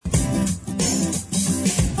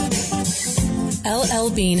L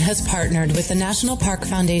Bean has partnered with the National Park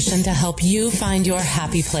Foundation to help you find your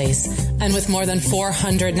happy place. And with more than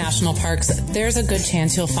 400 national parks, there's a good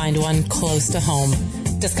chance you'll find one close to home.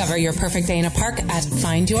 Discover your perfect day in a park at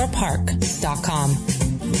findyourpark.com.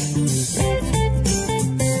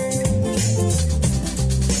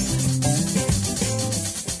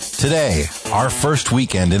 Today, our first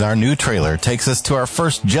weekend in our new trailer takes us to our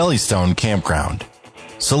first Jellystone campground.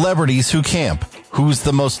 Celebrities who camp. Who's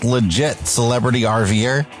the most legit celebrity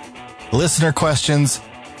RVer? Listener questions.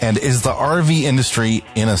 And is the RV industry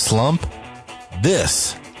in a slump?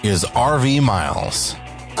 This is RV Miles.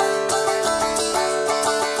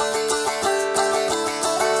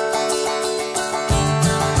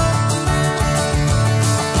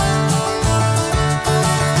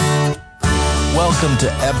 Welcome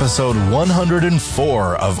to episode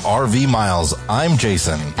 104 of RV Miles. I'm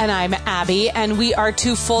Jason. And I'm Abby, and we are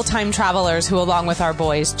two full-time travelers who, along with our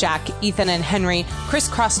boys, Jack, Ethan, and Henry,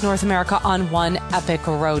 crisscross North America on one epic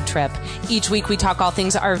road trip. Each week we talk all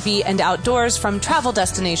things RV and outdoors, from travel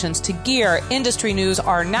destinations to gear, industry news,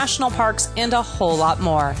 our national parks, and a whole lot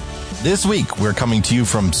more. This week, we're coming to you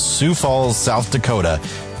from Sioux Falls, South Dakota.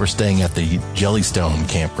 We're staying at the Jellystone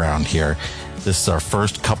campground here. This is our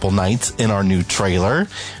first couple nights in our new trailer.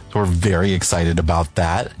 So we're very excited about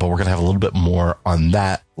that, but we're going to have a little bit more on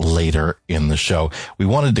that later in the show. We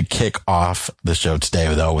wanted to kick off the show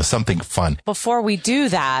today, though, with something fun. Before we do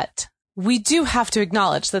that, we do have to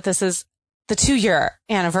acknowledge that this is the 2-year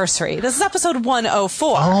anniversary. This is episode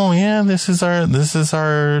 104. Oh, yeah, this is our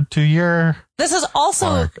 2-year. This is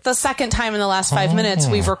also the second time in the last 5 minutes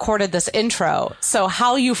we've recorded this intro. So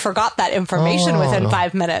how you forgot that information within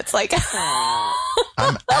 5 minutes, like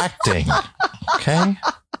I'm acting. Okay.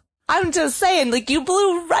 I'm just saying, like, you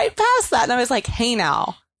blew right past that. And I was like, hey,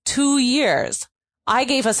 now 2 years. I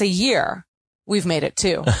gave us a year. We've made it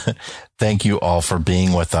 2. Thank you all for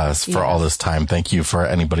being with us for all this time. Thank you for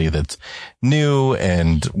anybody that's new,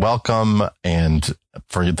 and welcome. And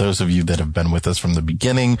for those of you that have been with us from the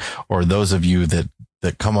beginning, or those of you that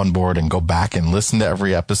come on board and go back and listen to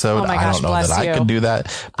every episode. Oh my gosh, I don't know that I could do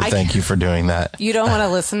that, but thank you for doing that. You don't want to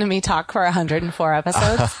listen to me talk for 104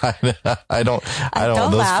 episodes? I don't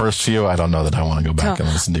those first few, I don't know that I want to go back and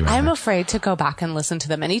listen to it. I'm afraid to go back and listen to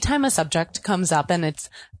them. Anytime a subject comes up and it's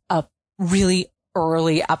a really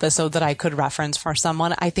early episode that I could reference for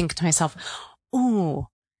someone, I think to myself, ooh,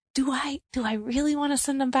 do I really want to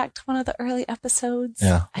send them back to one of the early episodes?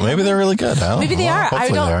 Yeah. Maybe they're really good. Maybe they are.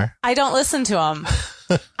 Hopefully they are. I don't listen to them.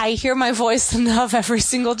 I hear my voice enough every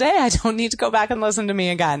single day. I don't need to go back and listen to me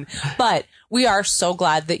again. But we are so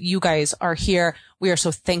glad that you guys are here. We are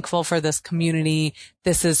so thankful for this community.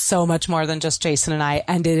 This is so much more than just Jason and I.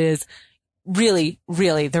 And it is really,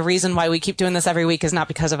 really, the reason why we keep doing this every week is not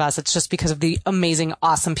because of us. It's just because of the amazing,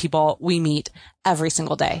 awesome people we meet every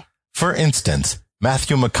single day. For instance,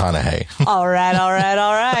 Matthew McConaughey. All right.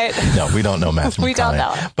 No, we don't know Matthew McConaughey. We don't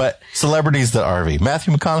know. But celebrities that RV.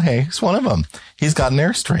 Matthew McConaughey is one of them. He's got an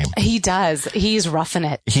Airstream. He does. He's roughing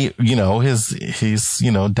it. He's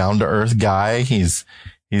down to earth guy. He's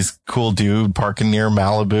cool dude parking near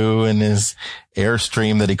Malibu in his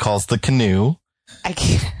Airstream that he calls the Canoe. I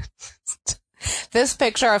can't. This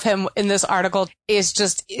picture of him in this article is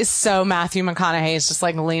so Matthew McConaughey is just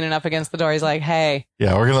like leaning up against the door. He's like, hey.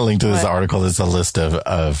 Yeah, we're going to link to this article. There's a list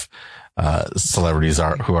of celebrities who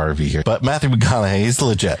RV here. But Matthew McConaughey, he's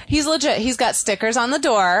legit. He's legit. He's got stickers on the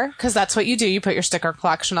door, because that's what you do. You put your sticker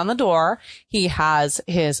collection on the door. He has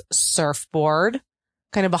his surfboard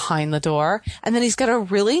kind of behind the door. And then he's got a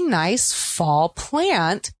really nice fall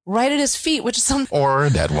plant right at his feet, which is something. Or a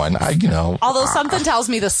dead one. Although something tells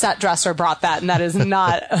me the set dresser brought that, and that is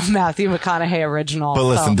not a Matthew McConaughey original. But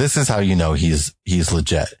listen, this is how you know he's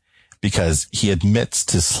legit, because he admits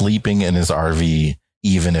to sleeping in his RV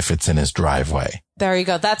even if it's in his driveway. There you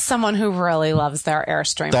go. That's someone who really loves their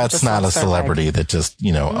Airstream. That's not a celebrity that just,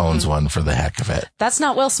 owns one for the heck of it. That's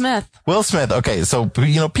not Will Smith. Will Smith. Okay. So,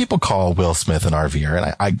 people call Will Smith an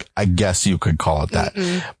RVer, and I guess you could call it that.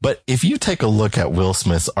 But if you take a look at Will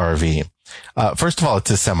Smith's RV, first of all, it's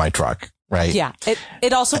a semi-truck, right? Yeah.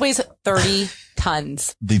 It also weighs 30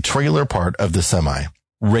 tons. The trailer part of the semi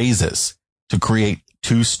raises to create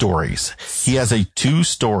 2 stories. He has a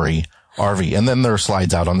 2-story RV, and then there are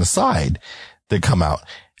slides out on the side that come out.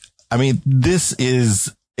 I mean, it's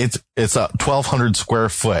a 1,200 square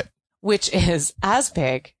foot, which is as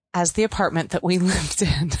big as the apartment that we lived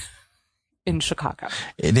in Chicago.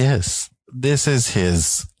 It is. This is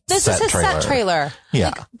his set trailer. Yeah.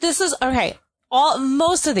 Like, this is okay.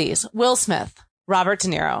 Most of these, Will Smith, Robert De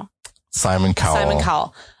Niro, Simon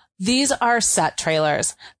Cowell. These are set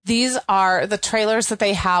trailers. These are the trailers that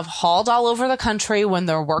they have hauled all over the country when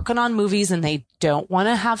they're working on movies and they don't want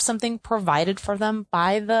to have something provided for them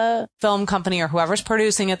by the film company or whoever's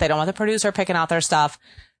producing it. They don't want the producer picking out their stuff.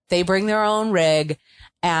 They bring their own rig,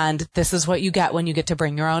 and this is what you get when you get to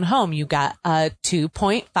bring your own home. You got a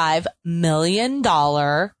 $2.5 million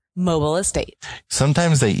mobile estate.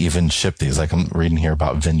 Sometimes they even ship these. Like I'm reading here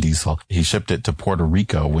about Vin Diesel. He shipped it to Puerto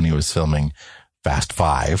Rico when he was filming Fast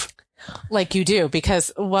 5. Like you do,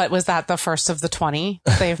 because what was that, the first of the 20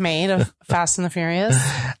 they've made of Fast and the Furious?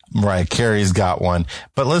 Mariah Carey's got one.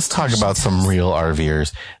 But let's talk about some real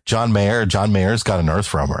RVers. John Mayer. John Mayer's got an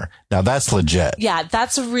Earth Roamer. Now that's legit. Yeah,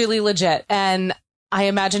 that's really legit. And I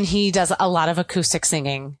imagine he does a lot of acoustic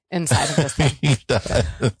singing inside of this thing. He does.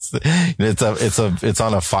 It's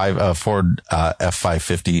on a Ford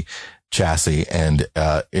F550 chassis, and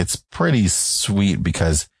it's pretty sweet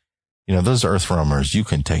because those Earth Roamers, you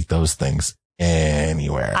can take those things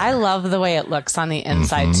anywhere. I love the way it looks on the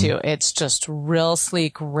inside too. It's just real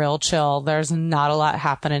sleek, real chill. There's not a lot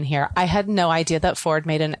happening here. I had no idea that Ford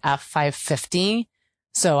made an F550,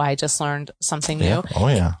 so I just learned something new. Yeah. Oh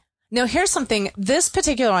yeah. Now here's something. This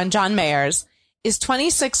particular one, John Mayer's, is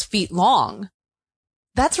 26 feet long.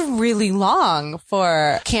 That's really long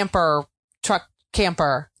for truck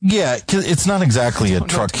camper. Yeah, 'cause it's not exactly a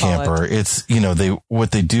truck camper. It's,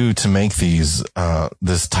 what they do to make these,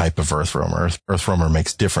 this type of Earth Roamer. Earth Roamer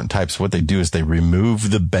makes different types. What they do is they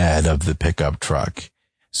remove the bed of the pickup truck.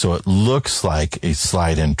 So it looks like a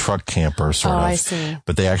slide-in truck camper sort of. I see.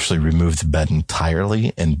 But they actually remove the bed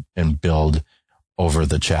entirely and build over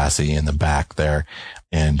the chassis in the back there.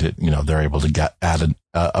 And, they're able to add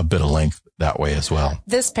a bit of length that way as well.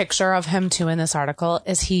 This picture of him too in this article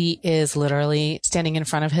is he is literally standing in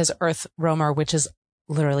front of his Earth Roamer, which is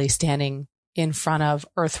literally standing in front of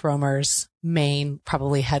Earth Roamer's main,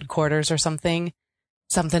 probably headquarters or something.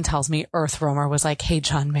 Something tells me Earth Roamer was like, hey,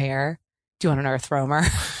 John Mayer, do you want an Earth Roamer?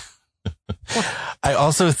 I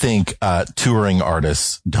also think touring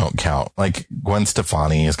artists don't count. Like Gwen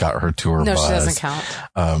Stefani has got her tour bus. No, she doesn't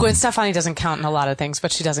count. Gwen Stefani doesn't count in a lot of things,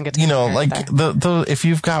 but she doesn't get to if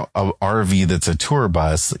you've got a RV that's a tour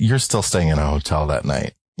bus, you're still staying in a hotel that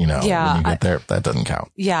night. When you get there, that doesn't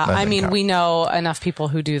count. Yeah, we know enough people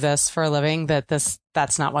who do this for a living that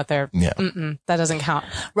that's not what they're. Yeah, that doesn't count.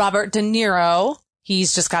 Robert De Niro.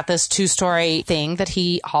 He's just got this 2-story thing that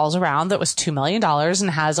he hauls around that was $2 million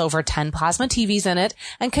and has over 10 plasma TVs in it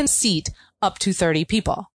and can seat up to 30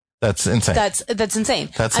 people. That's insane. That's insane.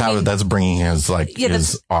 That's bringing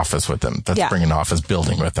his office with him. That's bringing an office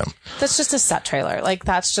building with him. That's just a set trailer. Like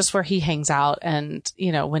that's just where he hangs out and,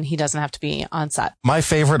 when he doesn't have to be on set. My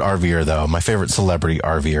favorite RVer though, my favorite celebrity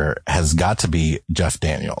RVer has got to be Jeff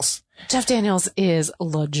Daniels. Jeff Daniels is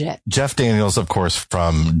legit. Jeff Daniels, of course,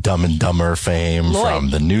 from Dumb and Dumber fame, from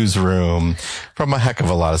The Newsroom, from a heck of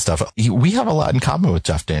a lot of stuff. We have a lot in common with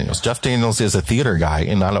Jeff Daniels. Jeff Daniels is a theater guy,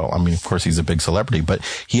 and of course, he's a big celebrity, but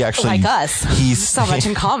he actually... Like us. He's so much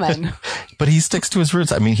in common. But he sticks to his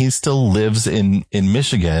roots. I mean, he still lives in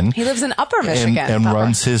Michigan. He lives in Upper Michigan. And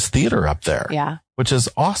runs his theater up there. Yeah. Which is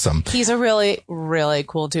awesome. He's a really, really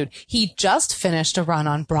cool dude. He just finished a run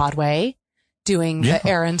on Broadway. Doing the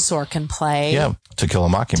Aaron Sorkin play. Yeah, To Kill a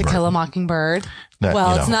Mockingbird. To Kill a Mockingbird.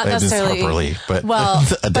 It's not necessarily... Harper Lee, but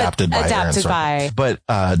adapted by Aaron Sorkin.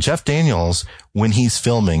 But Jeff Daniels, when he's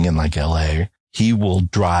filming in LA, he will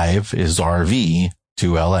drive his RV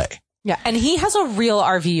to LA. Yeah, and he has a real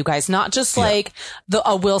RV, you guys, not just like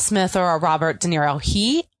a Will Smith or a Robert De Niro.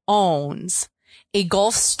 He owns a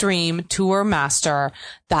Gulfstream Tour Master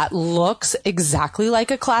that looks exactly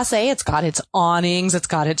like a Class A. It's got its awnings. It's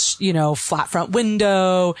got its, flat front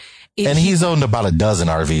window. And he's owned about a dozen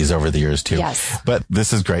RVs over the years too. Yes. But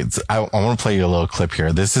this is great. I want to play you a little clip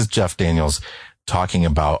here. This is Jeff Daniels talking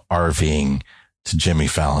about RVing to Jimmy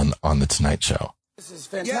Fallon on The Tonight Show. This is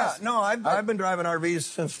fantastic. Yeah, no, I've been driving RVs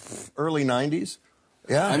since early 90s.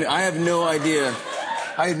 Yeah. I mean, I have no idea.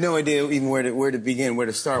 I have no idea even where to begin, where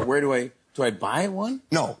to start. Do I buy one?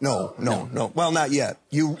 No. Well, not yet.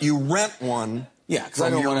 You rent one. Yeah, because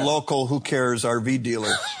from your local Who Cares RV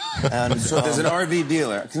dealer. And so there's an RV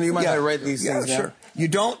dealer. Can you mind if I write these things down? Sure. You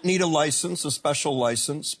don't need a special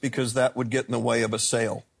license, because that would get in the way of a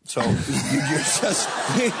sale. So you just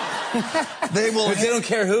they will. But they don't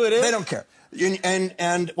care who it is. They don't care.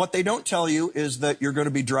 And what they don't tell you is that you're going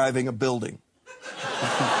to be driving a building.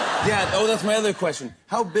 Yeah. Oh, that's my other question.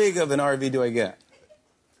 How big of an RV do I get?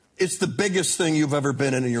 It's the biggest thing you've ever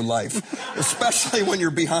been in your life, especially when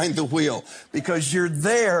you're behind the wheel, because you're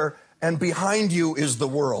there and behind you is the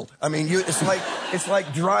world. I mean, it's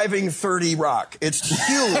like driving 30 Rock. It's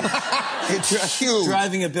huge. It's huge.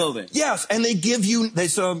 Driving a building. Yes, and they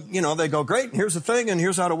go, great, and here's the thing, and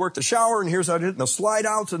here's how to work the shower, and here's how to hit the slide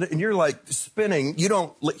outs, and you're like spinning. You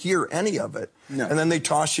don't hear any of it. No. And then they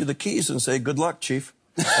toss you the keys and say, good luck, Chief.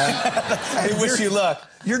 I wish you luck.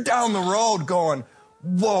 You're down the road going,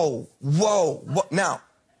 whoa. Now,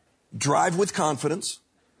 drive with confidence.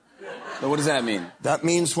 So what does that mean? That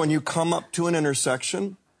means when you come up to an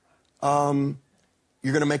intersection, you're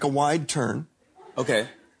going to make a wide turn. Okay.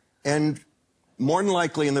 And more than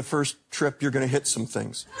likely in the first trip, you're going to hit some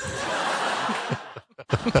things.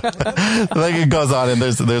 Like it goes on, and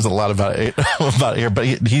there's a lot about it here, but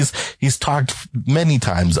he's talked many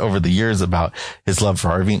times over the years about his love for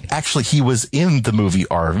RVing. Actually, he was in the movie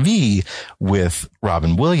RV with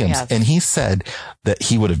Robin Williams, Yes. and he said that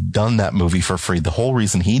he would have done that movie for free. The whole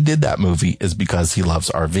reason he did that movie is because he loves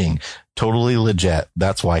RVing. Totally legit.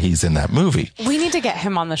 That's why he's in that movie. We need to get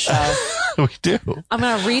him on the show. We do. I'm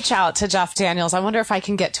going to reach out to Jeff Daniels. I wonder if I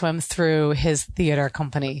can get to him through his theater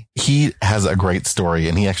company. He has a great story,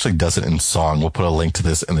 and he actually does it in song. We'll put a link to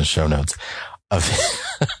this in the show notes of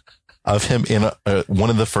him in one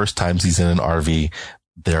of the first times he's in an RV.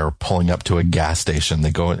 They're pulling up to a gas station.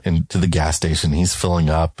 They go into the gas station. He's filling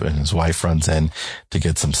up, and his wife runs in to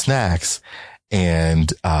get some snacks.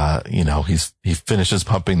 And, he finishes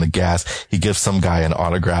pumping the gas. He gives some guy an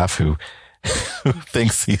autograph who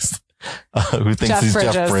thinks he's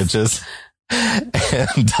Jeff Bridges.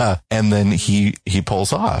 And then he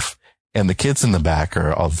pulls off, and the kids in the back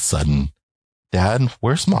are all of a sudden, Dad,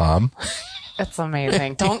 where's Mom? It's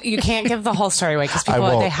amazing. You can't give the whole story away because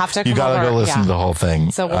people, they have to come You gotta over. go listen to the whole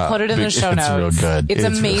thing. So we'll put it in the show notes. It's real good. It's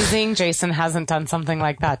amazing. Jason hasn't done something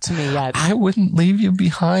like that to me yet. I wouldn't leave you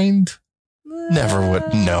behind. Never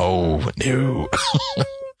would. No.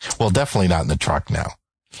 Well, definitely not in the truck now.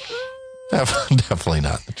 Definitely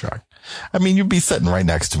not in the truck. I mean, you'd be sitting right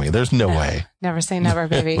next to me. There's no way. Never say never,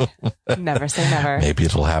 baby. Never say never. Maybe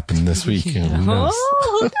it'll happen this week. Who knows?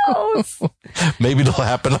 Who knows? Maybe it'll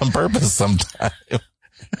happen on purpose sometime.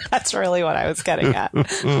 That's really what I was getting at.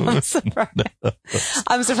 I'm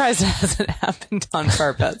surprised it hasn't happened on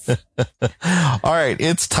purpose. All right.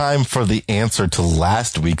 It's time for the answer to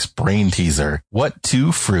last week's brain teaser. What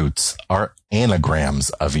two fruits are anagrams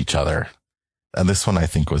of each other? And this one I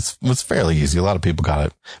think was fairly easy. A lot of people got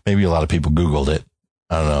it. Maybe a lot of people Googled it.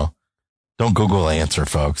 I don't know. Don't Google the answer,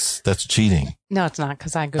 folks. That's cheating. No, it's not,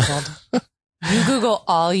 because I Googled. You Google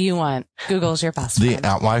all you want. Google's your best friend.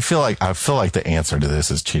 Well, I feel like the answer to this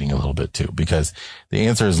is cheating a little bit too, because the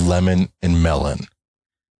answer is lemon and melon.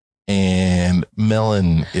 And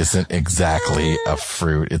melon isn't exactly a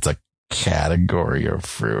fruit. It's a category of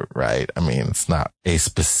fruit, right? I mean, it's not a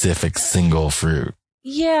specific single fruit.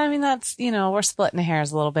 Yeah, I mean, that's, we're splitting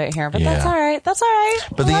hairs a little bit here, but Yeah. that's all right. That's all right.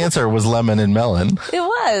 But the answer was lemon and melon. It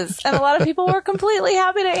was. And a lot of people were completely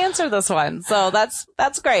happy to answer this one. So that's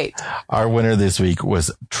great. Our winner this week was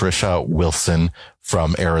Trisha Wilson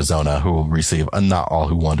from Arizona, who will receive a Not All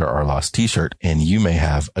Who Wander Are Lost t-shirt. And you may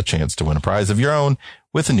have a chance to win a prize of your own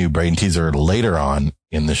with a new brain teaser later on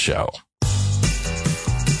in the show.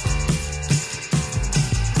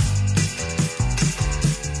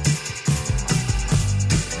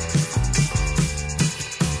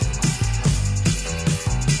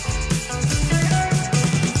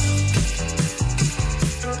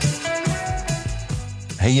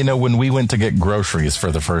 Hey, when we went to get groceries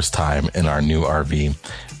for the first time in our new RV,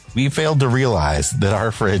 we failed to realize that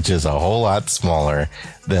our fridge is a whole lot smaller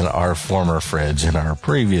than our former fridge in our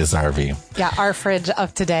previous RV. Yeah, our fridge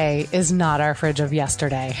of today is not our fridge of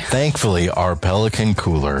yesterday. Thankfully, our Pelican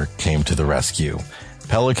cooler came to the rescue.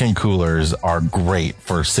 Pelican coolers are great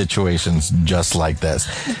for situations just like this.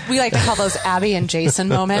 We like to call those Abby and Jason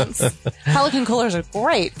moments. Pelican coolers are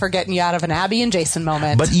great for getting you out of an Abby and Jason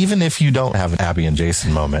moment. But even if you don't have an Abby and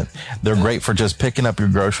Jason moment, they're great for just picking up your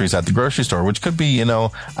groceries at the grocery store, which could be, an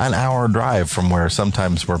hour drive from where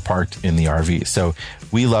sometimes we're parked in the RV. So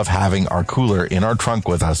we love having our cooler in our trunk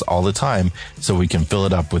with us all the time so we can fill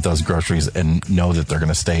it up with those groceries and know that they're going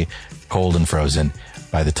to stay cold and frozen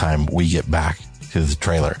by the time we get back to the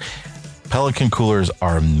trailer. Pelican coolers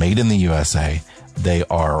are made in the USA. They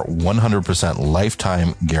are 100%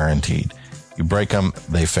 lifetime guaranteed. You break them,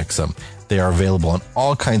 they fix them. They are available in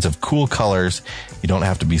all kinds of cool colors. You don't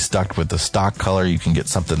have to be stuck with the stock color. You can get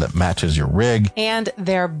something that matches your rig. And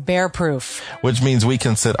they're bear proof. Which means we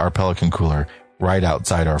can sit our Pelican cooler right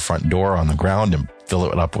outside our front door on the ground and fill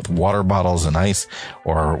it up with water bottles and ice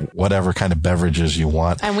or whatever kind of beverages you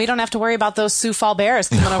want. And we don't have to worry about those Sioux Fall bears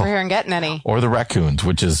coming over here and getting any. Or the raccoons,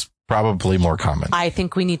 which is probably more common. I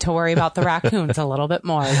think we need to worry about the raccoons a little bit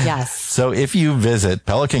more. Yes. So if you visit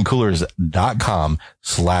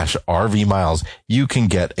pelicancoolers.com/RV miles, you can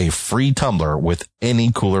get a free tumbler with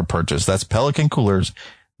any cooler purchase. That's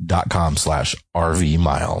pelicancoolers.com/RV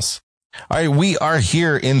miles. All right. We are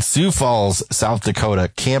here in Sioux Falls, South Dakota,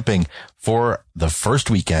 camping for the first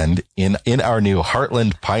weekend in our new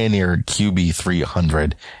Heartland Pioneer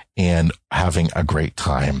QB300 and having a great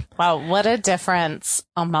time. Wow. What a difference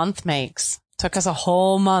a month makes. Took us a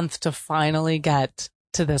whole month to finally get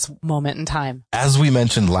to this moment in time. As we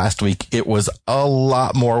mentioned last week, it was a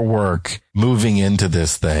lot more work moving into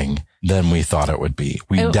this thing than we thought it would be.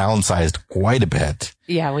 We downsized quite a bit.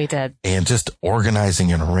 Yeah, we did. And just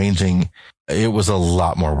organizing and arranging, it was a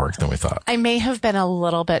lot more work than we thought. I may have been a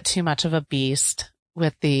little bit too much of a beast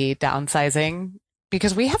with the downsizing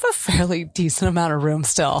because we have a fairly decent amount of room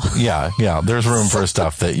still. Yeah. There's room for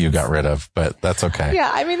stuff that you got rid of, but that's okay. Yeah.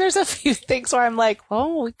 I mean, there's a few things where I'm like,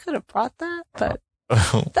 well, we could have brought that, but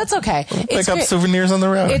that's okay. Pick up souvenirs on the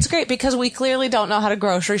road. It's great because we clearly don't know how to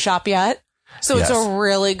grocery shop yet. So it's a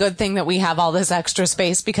really good thing that we have all this extra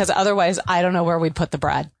space because otherwise I don't know where we'd put the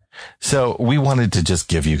bread. So we wanted to just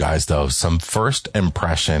give you guys, though, some first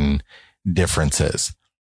impression differences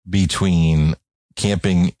between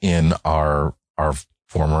camping in our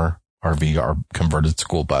former RV, our converted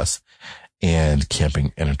school bus, and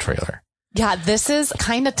camping in a trailer. Yeah, this is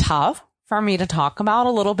kind of tough for me to talk about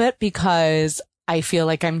a little bit because I feel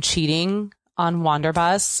like I'm cheating on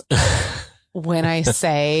Wanderbus when I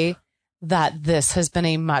say that this has been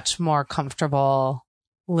a much more comfortable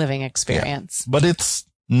living experience. Yeah, but it's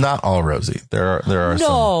not all rosy. There are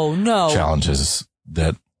some challenges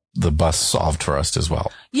that the bus solved for us as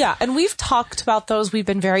well. Yeah. And we've talked about those. We've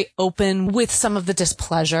been very open with some of the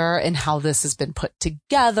displeasure and how this has been put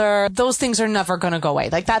together. Those things are never going to go away.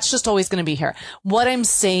 Like that's just always going to be here. What I'm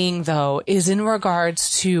saying though is in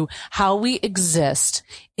regards to how we exist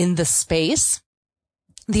in the space,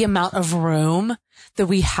 the amount of room that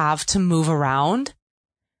we have to move around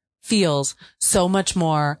feels so much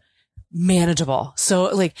more manageable.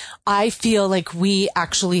 So like, I feel like we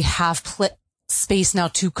actually have space now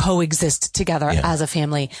to coexist together as a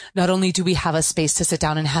family. Not only do we have a space to sit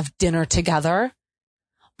down and have dinner together,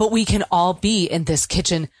 but we can all be in this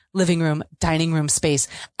kitchen, living room, dining room space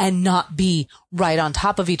and not be right on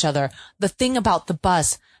top of each other. The thing about the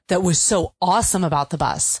bus that was so awesome about the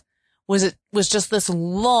bus was it was just this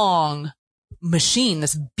long machine,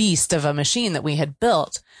 this beast of a machine that we had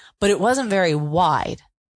built, but it wasn't very wide.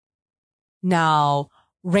 Now,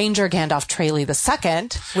 Ranger Gandalf Trailey II,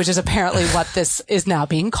 which is apparently what this is now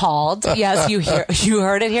being called. Yes, you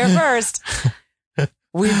heard it here first.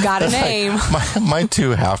 We've got a name. My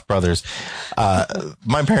two half brothers,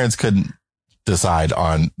 my parents couldn't decide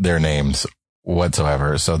on their names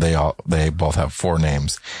whatsoever. So they both have 4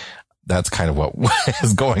 names. That's kind of what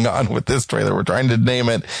is going on with this trailer. We're trying to name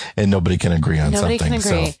it and nobody can agree on something. Nobody can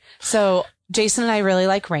agree. So Jason and I really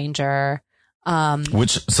like Ranger.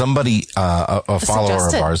 Which somebody, a follower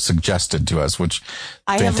of ours suggested to us, which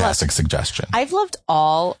fantastic suggestion. I've loved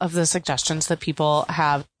all of the suggestions that people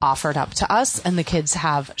have offered up to us and the kids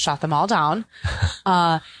have shot them all down.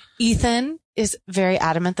 Ethan is very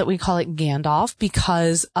adamant that we call it Gandalf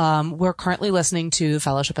because, we're currently listening to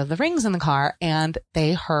Fellowship of the Rings in the car and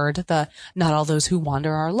they heard the "Not all those who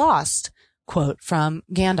wander are lost" quote from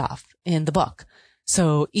Gandalf in the book.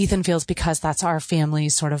 So Ethan feels because that's our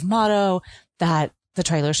family's sort of motto that the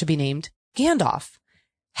trailer should be named Gandalf.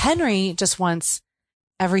 Henry just wants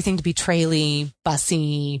everything to be traily,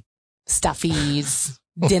 bussy, stuffy,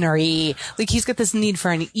 dinnery. Like he's got this need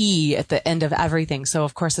for an E at the end of everything. So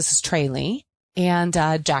of course this is traily. And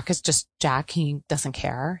Jack is just Jack. He doesn't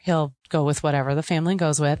care. He'll go with whatever the family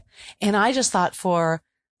goes with. And I just thought for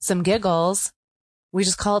some giggles, we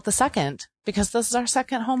just call it the second because this is our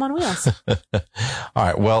second home on wheels. All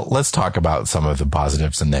right. Well, let's talk about some of the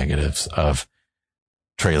positives and negatives of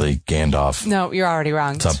Trailey Gandalf. No, you're already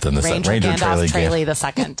wrong. Something the Ranger Gandalf Trailey the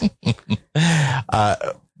second.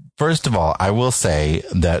 First of all, I will say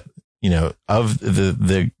that, of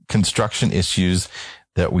the construction issues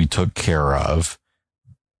that we took care of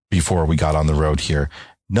before we got on the road here,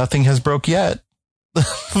 nothing has broke yet.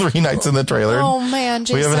 3 nights in the trailer. Oh man,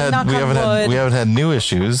 Jason, we haven't had new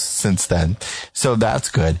issues since then. So that's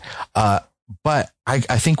good. But I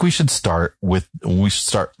think we should start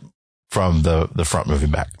from the front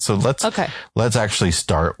moving back. So let's actually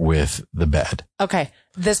start with the bed. Okay.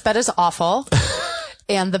 This bed is awful.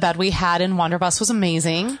 And the bed we had in Wanderbus was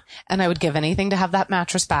amazing. And I would give anything to have that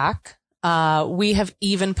mattress back. We have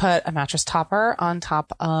even put a mattress topper on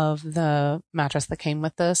top of the mattress that came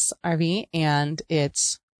with this RV, and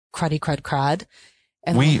it's crud.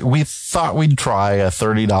 And we thought we'd try a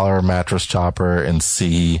 $30 mattress chopper and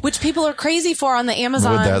see, which people are crazy for on the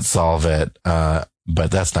Amazon. would that solve it?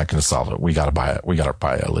 But that's not going to solve it. We got to buy it. We got to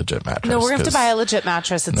buy a legit mattress. No, we're going to have to buy a legit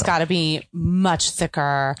mattress. It's got to be much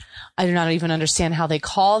thicker. I do not even understand how they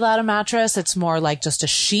call that a mattress. It's more like just a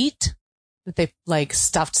sheet that they like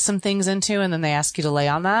stuffed some things into, and then they ask you to lay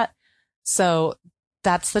on that. So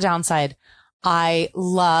that's the downside. I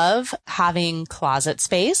love having closet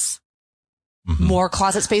space. More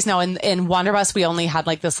closet space. Now in Wanderbus, we only had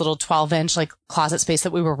like this little 12-inch like closet space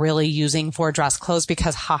that we were really using for dress clothes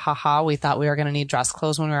because we thought we were going to need dress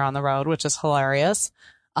clothes when we were on the road, which is hilarious.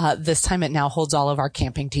 This time it now holds all of our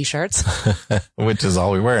camping t-shirts, which is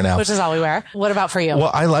all we wear now. What about for you?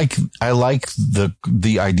 Well, I like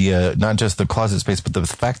the idea, not just the closet space, but the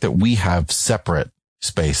fact that we have separate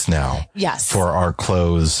space now. Yes. For our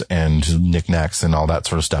clothes and knickknacks and all that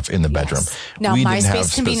sort of stuff in the bedroom. Now my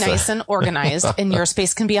space can be nice and organized and your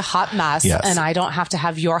space can be a hot mess. Yes. And I don't have to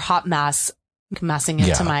have your hot mess messing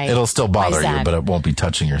into my it'll still bother my you, but it won't be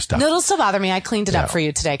touching your stuff. No, it'll still bother me. I cleaned it up for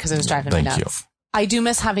you today because it was driving me nuts. Thank you. I do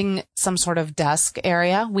miss having some sort of desk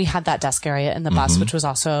area. We had that desk area in the bus, which was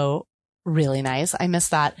also really nice. I miss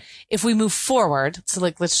that. If we move forward, so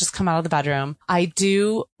like, let's just come out of the bedroom. I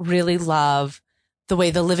do really love the way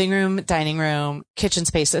the living room, dining room, kitchen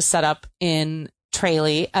space is set up in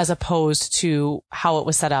Tralee as opposed to how it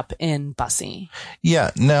was set up in Bussy.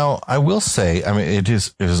 Yeah. Now I will say, I mean, it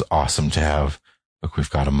is awesome to have, look, we've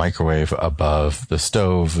got a microwave above the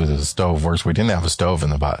stove. The stove works. We didn't have a stove in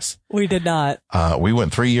the bus. We did not. We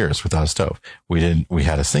went 3 years without a stove. We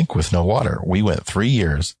had a sink with no water. We went 3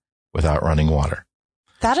 years without running water.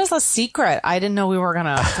 That is a secret. I didn't know we were going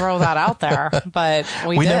to throw that out there, but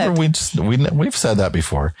we've said that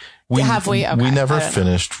before. Have we? Okay. We never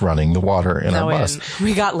finished running the water in our bus.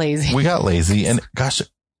 We got lazy. And gosh,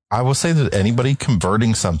 I will say that anybody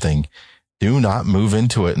converting something, do not move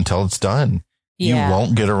into it until it's done. Yeah. You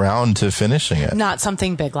won't get around to finishing it. Not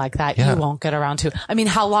something big like that. Yeah. You won't get around to. I mean,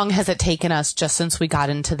 how long has it taken us just since we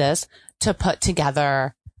got into this to put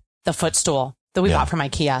together the footstool that we bought from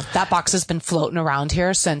IKEA? That box has been floating around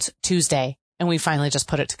here since Tuesday, and we finally just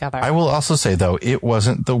put it together. I will also say, though, it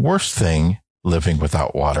wasn't the worst thing living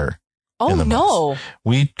without water. Oh, no.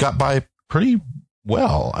 We got by pretty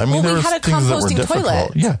well. I mean, there were things that were difficult.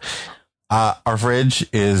 Toilet. Yeah. Our fridge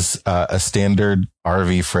is a standard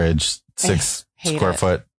RV fridge, 6 square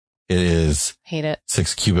foot. It is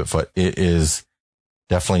 6 cubic foot. It is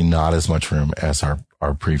definitely not as much room as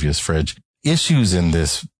our previous fridge. Issues in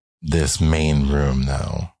this main room,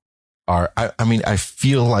 though, are, I mean, I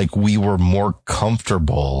feel like we were more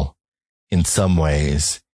comfortable in some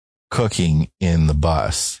ways cooking in the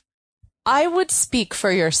bus. I would speak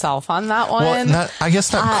for yourself on that one. Well, I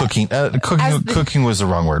guess not cooking. Cooking was the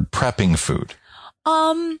wrong word. Prepping food.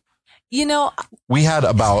 We had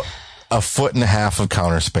about 1.5 foot of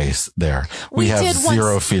counter space there. We have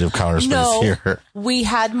 0 feet of counter space here. We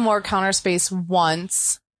had more counter space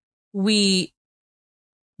once. We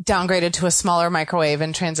downgraded to a smaller microwave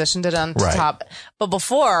and transitioned it on top. But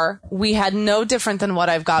before, we had no different than what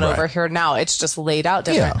I've got over here now. It's just laid out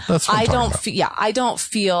different. Yeah, that's what I don't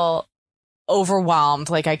feel overwhelmed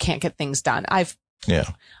like I can't get things done. I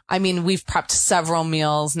mean, we've prepped several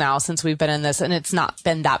meals now since we've been in this, and it's not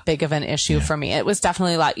been that big of an issue for me. It was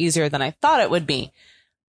definitely a lot easier than I thought it would be.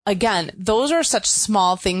 Again, those are such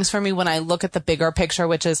small things for me when I look at the bigger picture,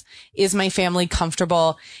 which is my family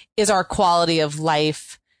comfortable? Is our quality of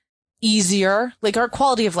life easier? Like, our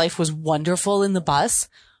quality of life was wonderful in the bus,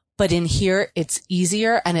 but in here it's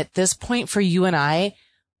easier. And at this point for you and I,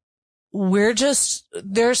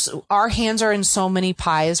 our hands are in so many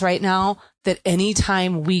pies right now that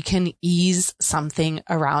anytime we can ease something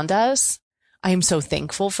around us, I am so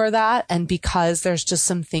thankful for that. And because there's just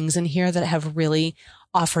some things in here that have really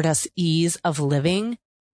offered us ease of living,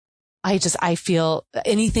 I feel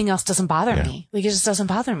anything else doesn't bother me. Like, it just doesn't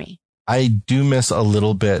bother me. I do miss a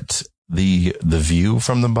little bit the view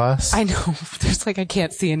from the bus. I know. There's I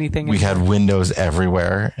can't see anything. We had windows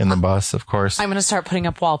everywhere in the bus, of course. I'm going to start putting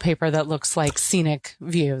up wallpaper that looks like scenic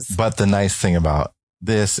views. But the nice thing about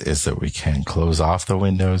this is that we can close off the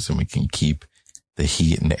windows and we can keep the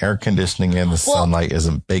heat and the air conditioning in. The sunlight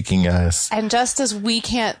isn't baking us. And just as we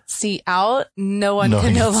can't see out, no one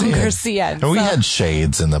can no longer see in. And we had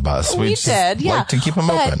shades in the bus. We did, like to keep them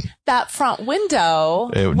open. That front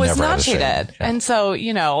window was not shaded. Yeah. And so,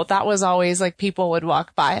 that was always people would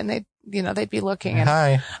walk by and they'd be looking. And,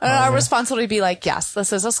 Hi. And our response would be like, yes,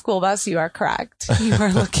 this is a school bus. You are correct. You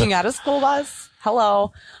are looking at a school bus.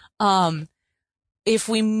 Hello. if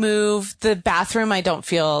we move the bathroom, I don't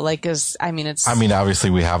feel like obviously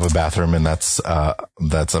we have a bathroom and that's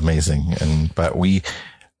amazing. But we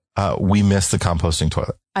miss the composting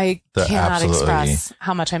toilet. I cannot express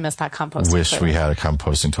how much I miss that composting wish toilet. We had a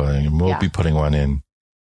composting toilet, and we'll be putting one in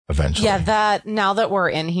eventually. Yeah, now that we're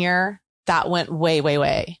in here, that went way, way,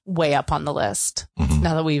 way, way up on the list. Mm-hmm.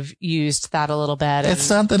 Now that we've used that a little bit. It's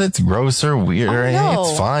not that it's gross or weird or anything.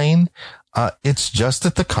 It's fine. It's just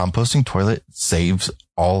that the composting toilet saves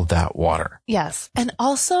all that water. Yes. And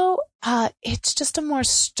also, it's just a more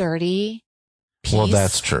sturdy piece. Well,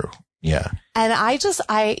 that's true. Yeah. And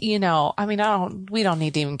we don't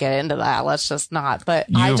need to even get into that. Let's just not. But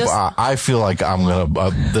I feel like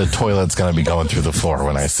the toilet's going to be going through the floor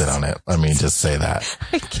when I sit on it. Let me just say that.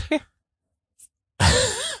 I can't.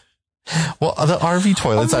 Well, the RV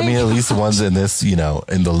toilets, at least the ones in this, in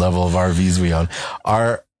the level of RVs we own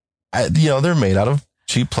are, they're made out of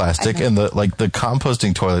cheap plastic, and the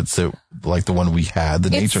composting toilets that, like the one we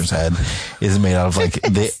had, Nature's Head, is made out of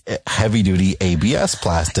the heavy duty ABS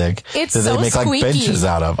plastic that they make squeaky. Benches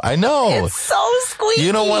out of. I know. It's so squeaky.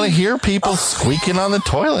 You don't want to hear people squeaking on the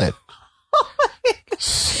toilet. Oh my God.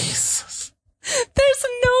 Jesus. There's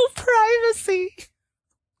no privacy.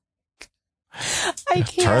 I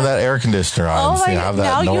can't. Turn that air conditioner on so you have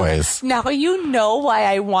that noise. Now you know why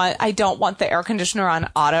I don't want the air conditioner on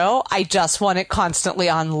auto. I just want it constantly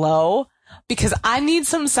on low because I need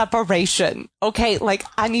some separation. Okay.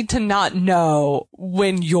 I need to not know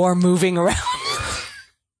when you're moving around.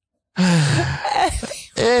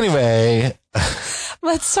 Anyway.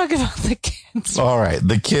 Let's talk about the kids. All right.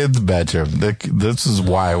 The kids' bedroom. This is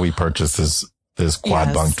why we purchased this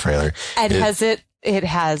quad bunk trailer. And it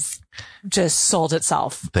has just sold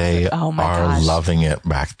itself. They are loving it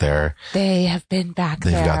back there. They have been back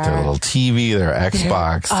there. They've got their little TV, their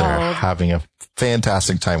Xbox. They're having a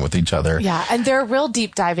fantastic time with each other. Yeah. And they're real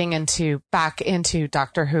deep diving back into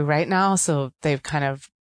Doctor Who right now. So they've kind of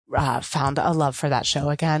found a love for that show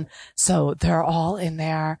again. So they're all in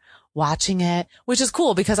there watching it, which is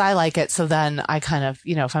cool because I like it. So then I kind of,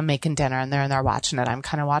 if I'm making dinner and they're in there watching it, I'm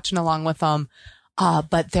kind of watching along with them.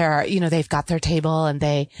 But they're, they've got their table and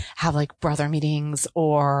they have brother meetings,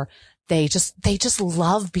 or they just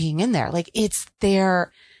love being in there. It's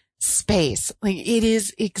their space. It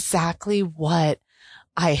is exactly what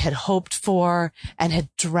I had hoped for and had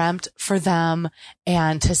dreamt for them,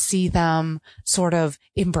 and to see them sort of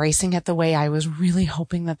embracing it the way I was really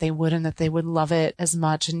hoping that they would, and that they would love it as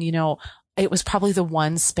much. And, it was probably the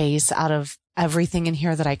one space out of everything in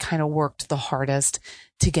here that I kind of worked the hardest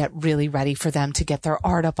to get really ready for them, to get their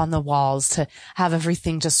art up on the walls, to have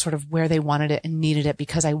everything just sort of where they wanted it and needed it,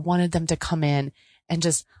 because I wanted them to come in and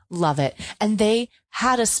just love it. And they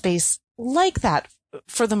had a space like that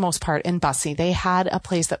for the most part in Bussy. They had a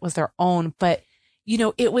place that was their own, but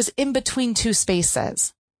it was in between two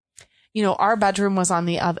spaces. Our bedroom was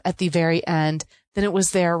at the very end. Then it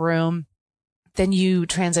was their room. Then you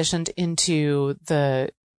transitioned into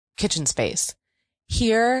the kitchen space.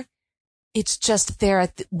 Here, it's just there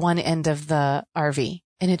at one end of the RV,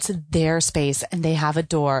 and it's their space, and they have a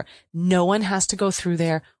door. No one has to go through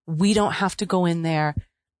there. We don't have to go in there.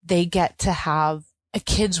 They get to have a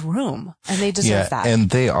kid's room, and they deserve that. And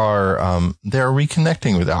they are they're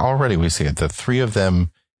reconnecting with it. Already we see it. The three of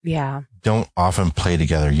them don't often play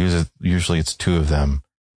together. Usually it's two of them.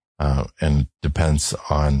 And depends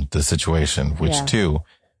on the situation, which two,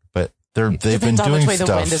 but they've been doing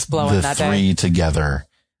stuff, the three together,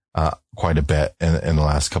 quite a bit in the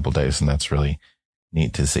last couple of days. And that's really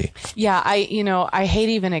neat to see. Yeah. I hate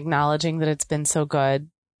even acknowledging that it's been so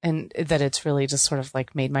good, and that it's really just sort of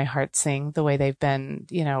made my heart sing the way they've been,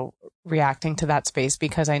 reacting to that space,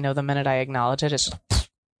 because I know the minute I acknowledge it, it's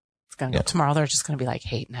going to go tomorrow. They're just going to be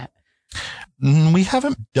hating it. We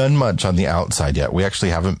haven't done much on the outside yet. We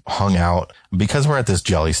actually haven't hung out because we're at this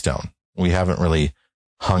Jellystone. We haven't really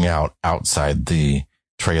hung out outside the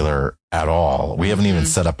trailer at all. We haven't even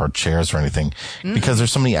set up our chairs or anything because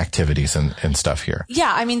there's so many activities and stuff here.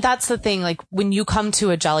 Yeah. That's the thing. When you come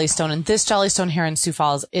to a Jellystone, and this Jellystone here in Sioux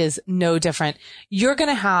Falls is no different. You're going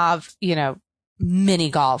to have, mini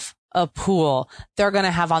golf, a pool. They're going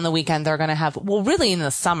to have on the weekend. They're going to have, really in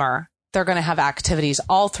the summer, they're going to have activities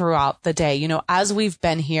all throughout the day. As we've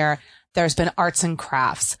been here, there's been arts and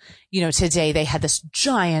crafts. Today they had this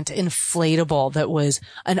giant inflatable that was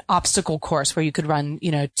an obstacle course where you could run,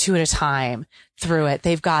 two at a time through it.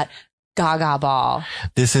 They've got Gaga Ball.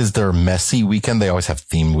 This is their messy weekend. They always have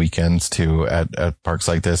themed weekends too at parks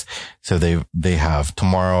like this. So they have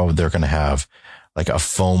tomorrow, they're going to have a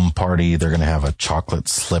foam party. They're going to have a chocolate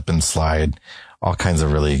slip and slide all kinds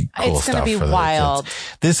of really cool It's stuff. gonna be for the wild.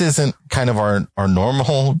 kids. This isn't kind of our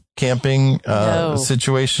normal camping No.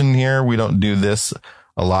 situation here. We don't do this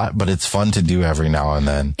a lot, but it's fun to do every now and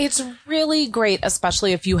then. It's really great,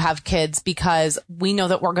 especially if you have kids, because we know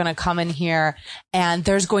that we're going to come in here and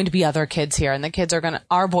there's going to be other kids here, and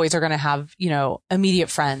our boys are going to have, immediate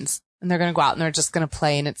friends, and they're going to go out and they're just going to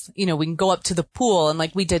play. And it's, we can go up to the pool, and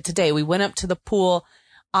like we did today, we went up to the pool.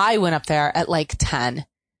 I went up there at like 10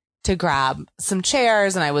 to grab some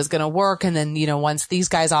chairs, and I was going to work. And then, once these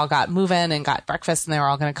guys all got moving and got breakfast and they were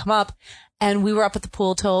all going to come up, and we were up at the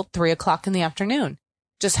pool till 3:00 in the afternoon.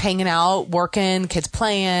 Just hanging out, working, kids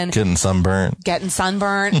playing. Getting sunburnt.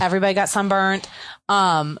 Everybody got sunburnt.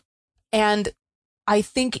 And I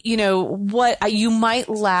think, what you might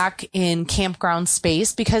lack in campground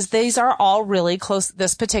space, because these are all really close,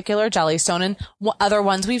 this particular Jellystone and other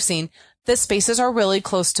ones we've seen, the spaces are really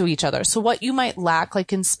close to each other. So what you might lack,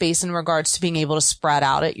 like in space in regards to being able to spread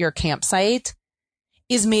out at your campsite,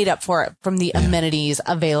 is made up for it from the amenities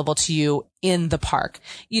available to you in the park.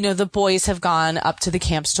 The boys have gone up to the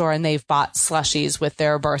camp store and they've bought slushies with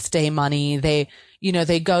their birthday money. They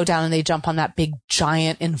go down and they jump on that big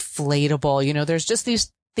giant inflatable. There's just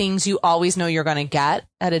these things you always know you're going to get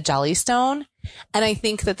at a Jellystone. And I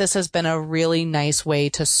think that this has been a really nice way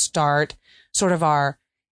to start sort of our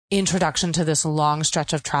introduction to this long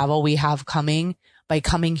stretch of travel we have coming by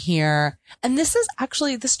coming here. And this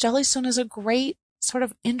Jellystone is a great sort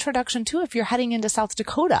of introduction too if you're heading into South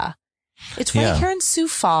Dakota. It's right here in Sioux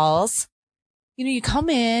Falls. You come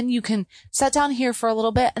in, you can sit down here for a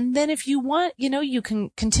little bit, and then if you want, you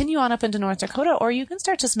can continue on up into North Dakota, or you can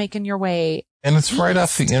start just making your way. And it's right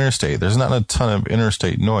off the interstate. There's not a ton of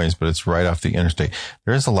interstate noise, but it's right off the interstate.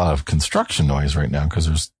 There is a lot of construction noise right now because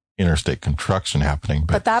there's interstate construction happening.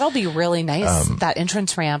 But that'll be really nice. That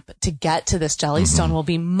entrance ramp to get to this Jellystone will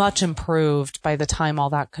be much improved by the time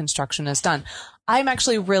all that construction is done. I'm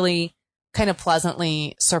actually really kind of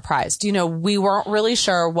pleasantly surprised. We weren't really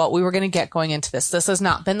sure what we were going to get going into this. This has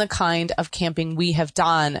not been the kind of camping we have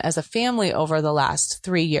done as a family over the last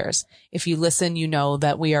 3 years. If you listen, you know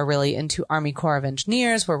that we are really into Army Corps of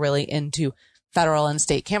Engineers. We're really into federal and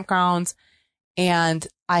state campgrounds. And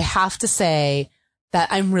I have to say that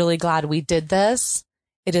I'm really glad we did this.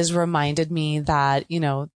 It has reminded me that,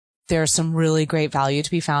 there's some really great value to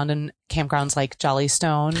be found in campgrounds like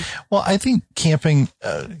Jellystone. Well, I think camping,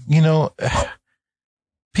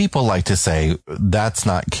 people like to say that's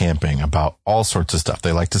not camping about all sorts of stuff.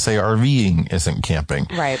 They like to say RVing isn't camping.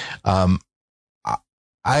 Right.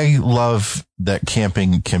 I love that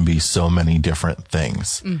camping can be so many different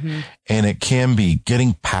things. Mm-hmm. And it can be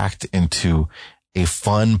getting packed into a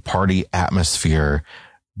fun party atmosphere,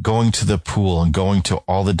 going to the pool and going to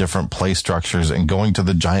all the different play structures and going to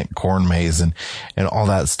the giant corn maze and all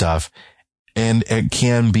that stuff. And it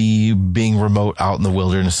can be being remote out in the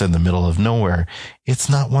wilderness in the middle of nowhere. It's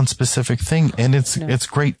not one specific thing. And it's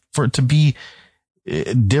great for it to be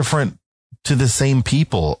different to the same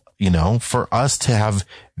people, for us to have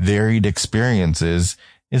varied experiences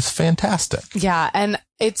is fantastic. Yeah. And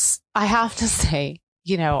I have to say,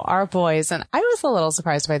 our boys, and I was a little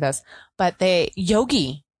surprised by this, but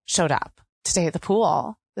Yogi showed up to stay at the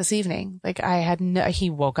pool this evening. Like he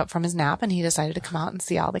woke up from his nap and he decided to come out and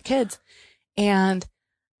see all the kids. And,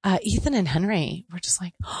 Ethan and Henry were just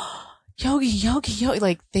like, oh, Yogi,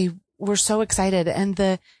 like they were so excited. And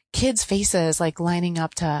the kids' faces like lining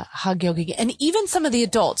up to hug Yogi, and even some of the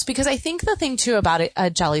adults, because I think the thing too about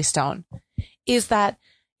a Jellystone is that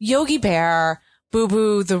Yogi Bear, Boo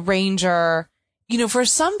Boo, the Ranger, for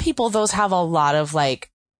some people, those have a lot of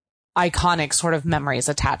like iconic sort of memories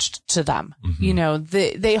attached to them.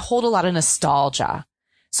 Mm-hmm. They hold a lot of nostalgia.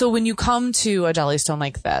 So when you come to a Jellystone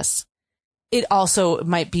like this, it also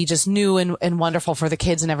might be just new and wonderful for the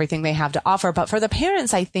kids and everything they have to offer. But for the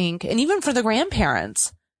parents, I think, and even for the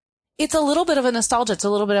grandparents, it's a little bit of a nostalgia. It's a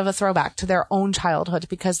little bit of a throwback to their own childhood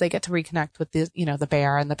because they get to reconnect with the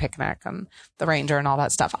bear and the picnic and the ranger and all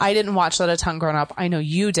that stuff. I didn't watch that a ton growing up. I know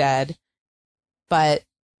you did, but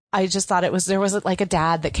I just thought there was like a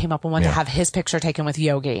dad that came up and wanted to have his picture taken with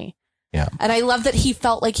Yogi. Yeah. And I love that he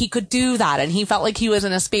felt like he could do that. And he felt like he was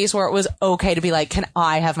in a space where it was okay to be like, can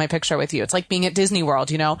I have my picture with you? It's like being at Disney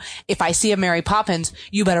World, if I see a Mary Poppins,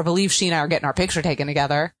 you better believe she and I are getting our picture taken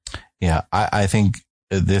together. Yeah. I think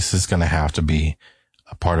this is going to have to be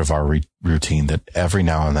a part of our routine that every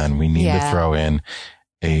now and then we need to throw in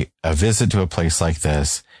a visit to a place like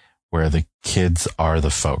this where the kids are the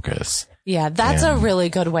focus. Yeah. That's a really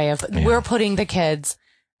good way of, we're putting the kids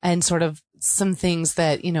and sort of some things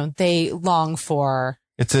that, they long for.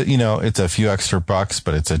 It's a few extra bucks,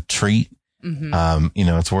 but it's a treat. Mm-hmm.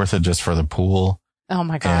 It's worth it just for the pool. Oh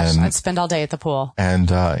my gosh. I'd spend all day at the pool. And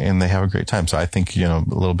they have a great time. So I think, a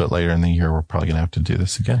little bit later in the year, we're probably going to have to do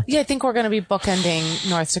this again. Yeah, I think we're going to be bookending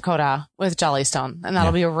North Dakota with Jellystone. And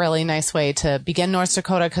that'll be a really nice way to begin North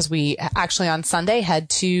Dakota, because we actually on Sunday head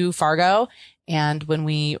to Fargo. And when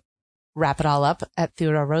we wrap it all up at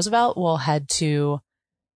Theodore Roosevelt, we'll head to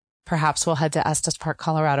Estes Park,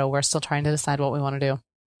 Colorado. We're still trying to decide what we want to do. All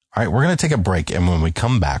right, we're going to take a break. And when we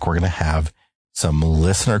come back, we're going to have some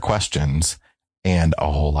listener questions and a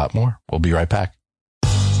whole lot more. We'll be right back.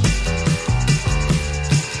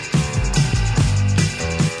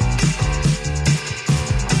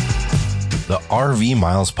 The RV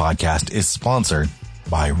Miles podcast is sponsored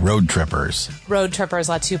by Road Trippers. Road Trippers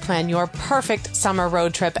lets you plan your perfect summer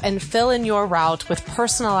road trip and fill in your route with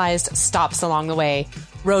personalized stops along the way.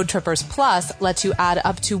 Road Trippers Plus lets you add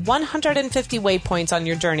up to 150 waypoints on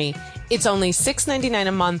your journey. It's only $6.99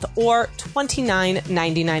 a month or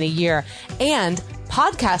 $29.99 a year. And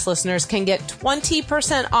podcast listeners can get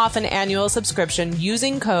 20% off an annual subscription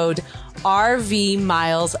using code RV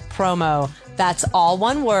Miles Promo. That's all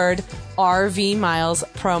one word, RV Miles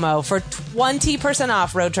Promo, for 20%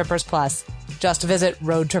 off Road Trippers Plus. Just visit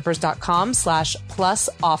roadtrippers.com/plus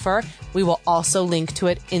offer. We will also link to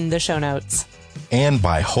it in the show notes. And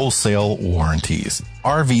by Wholesale Warranties.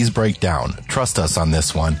 RVs break down. Trust us on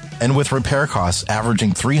this one. And with repair costs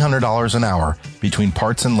averaging $300 an hour between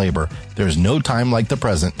parts and labor, there's no time like the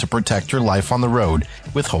present to protect your life on the road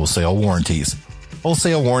with Wholesale Warranties.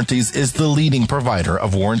 Wholesale Warranties is the leading provider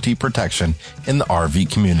of warranty protection in the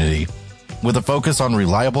RV community. With a focus on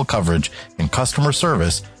reliable coverage and customer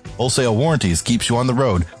service, Wholesale Warranties keeps you on the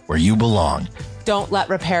road where you belong. Don't let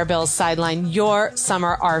repair bills sideline your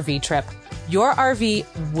summer RV trip. Your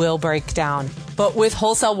RV will break down, but with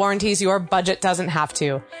Wholesale Warranties, your budget doesn't have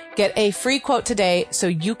to. Get a free quote today so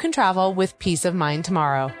you can travel with peace of mind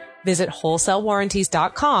tomorrow. Visit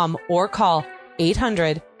wholesalewarranties.com or call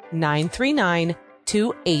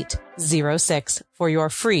 800-939-2806 for your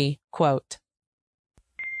free quote.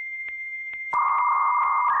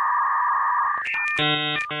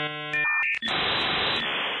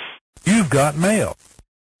 You've got mail.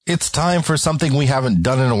 It's time for something we haven't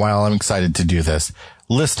done in a while. I'm excited to do this.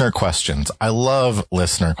 Listener questions. I love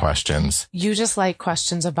listener questions. You just like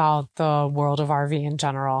questions about the world of RV in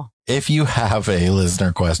general. If you have a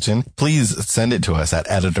listener question, please send it to us at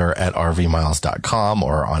editor@rvmiles.com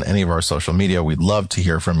or on any of our social media. We'd love to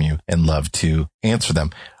hear from you and love to answer them.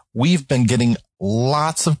 We've been getting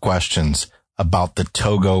lots of questions about the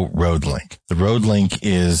Togo RoadLink. The RoadLink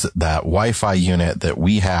is that Wi-Fi unit that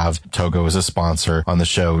we have. Togo is a sponsor on the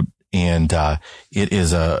show, and it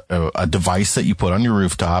is a device that you put on your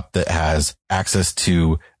rooftop that has access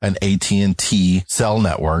to an AT&T cell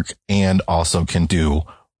network and also can do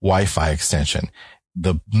Wi-Fi extension.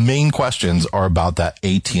 The main questions are about that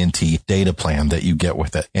AT&T data plan that you get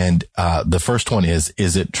with it. And the first one is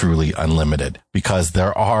it truly unlimited? Because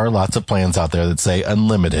there are lots of plans out there that say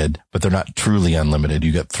unlimited, but they're not truly unlimited.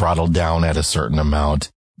 You get throttled down at a certain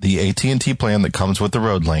amount. The AT&T plan that comes with the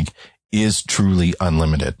RoadLink is truly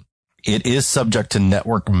unlimited. It is subject to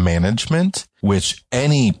network management, which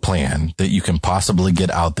any plan that you can possibly get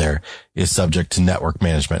out there is subject to network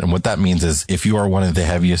management. And what that means is if you are one of the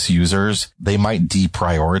heaviest users, they might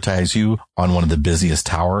deprioritize you on one of the busiest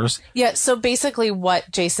towers. Yeah. So basically what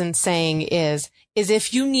Jason's saying is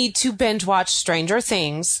if you need to binge watch Stranger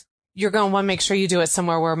Things, you're going to want to make sure you do it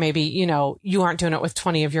somewhere where maybe, you aren't doing it with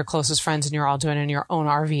 20 of your closest friends and you're all doing it in your own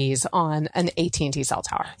RVs on an AT&T cell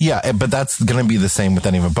tower. Yeah, but that's going to be the same with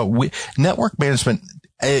any of it. But network management,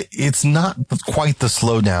 it's not quite the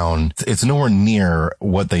slowdown. It's nowhere near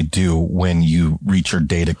what they do when you reach your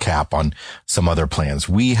data cap on some other plans.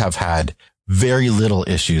 We have had very little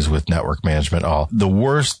issues with network management at all. The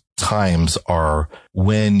worst times are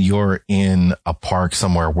when you're in a park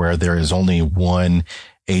somewhere where there is only one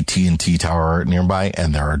AT&T tower nearby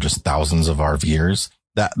and there are just thousands of RVers.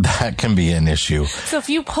 That can be an issue. So if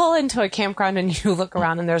you pull into a campground and you look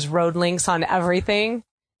around and there's road links on everything,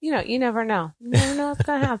 you never know. You never know what's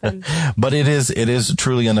going to happen. But it is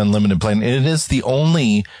truly an unlimited plan. It is the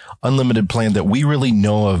only unlimited plan that we really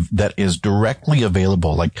know of that is directly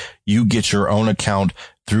available. Like you get your own account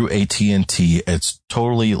through AT&T. It's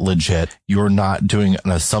totally legit. You're not doing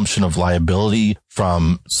an assumption of liability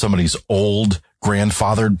from somebody's old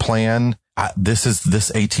grandfathered plan.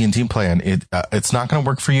 This AT&T plan. It's not going to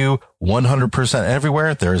work for you 100%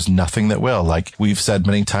 everywhere. There is nothing that will. Like we've said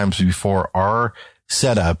many times before, our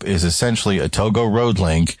setup is essentially a Togo road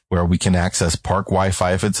link where we can access park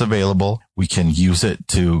Wi-Fi if it's available. We can use it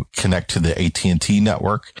to connect to the AT&T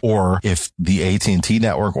network, or if the AT&T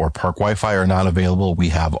network or park Wi-Fi are not available, we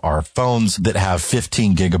have our phones that have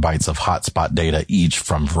 15 gigabytes of hotspot data each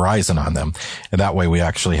from Verizon on them. And that way we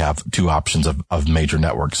actually have two options of major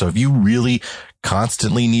networks. So if you really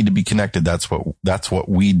constantly need to be connected, that's what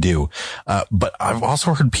we do. But I've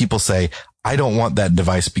also heard people say, I don't want that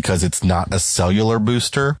device because it's not a cellular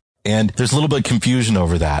booster. And there's a little bit of confusion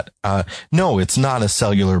over that. No, it's not a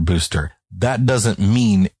cellular booster. That doesn't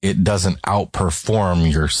mean it doesn't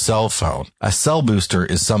outperform your cell phone. A cell booster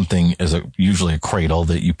is usually a cradle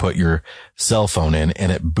that you put your cell phone in,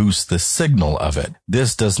 and it boosts the signal of it.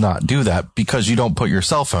 This does not do that because you don't put your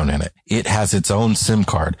cell phone in it. It has its own SIM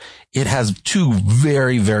card. It has two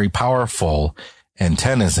very, very powerful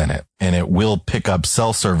antennas in it, and it will pick up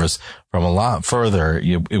cell service from a lot further.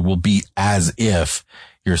 It will be as if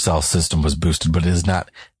your cell system was boosted, but it is not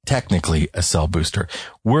technically a cell booster.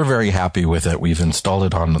 We're very happy with it. We've installed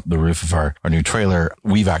it on the roof of our new trailer.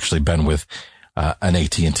 We've actually been with an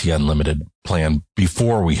AT&T unlimited plan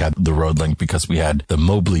before we had the Road Link, because we had the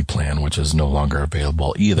Mobley plan, which is no longer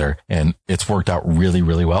available either. And it's worked out really,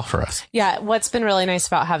 really well for us. Yeah. What's been really nice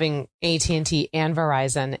about having AT&T and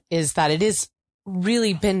Verizon is that it is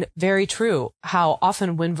really been very true how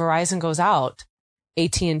often when Verizon goes out,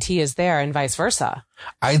 AT&T is there and vice versa.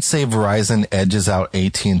 I'd say Verizon edges out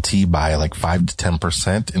AT&T by like 5 to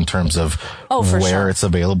 10% in terms of where it's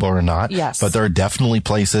available or not. Yes. But there are definitely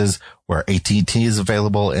places where AT&T is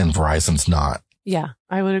available and Verizon's not. Yeah,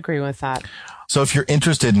 I would agree with that. So if you're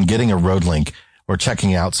interested in getting a Road Link or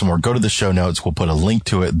checking out some more, go to the show notes. We'll put a link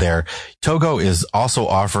to it there. Togo is also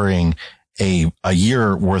offering a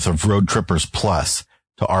year worth of Road Trippers Plus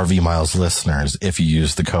to RV Miles listeners if you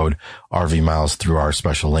use the code RV Miles through our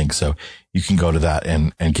special link. So you can go to that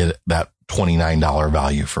and get that $29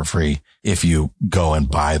 value for free if you go and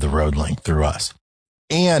buy the Road Link through us.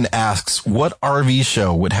 Anne asks, what RV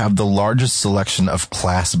show would have the largest selection of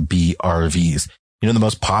Class B RVs? You know, the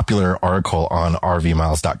most popular article on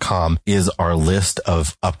RVMiles.com is our list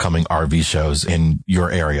of upcoming RV shows in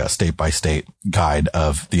your area, state by state guide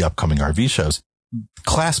of the upcoming RV shows.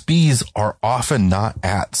 Class Bs are often not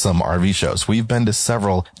at some RV shows. We've been to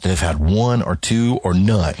several that have had one or two or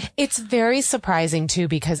none. It's very surprising too,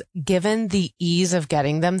 because given the ease of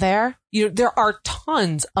getting them there are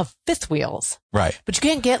tons of fifth wheels. Right. But you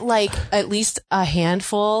can't get like at least a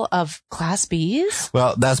handful of Class Bs.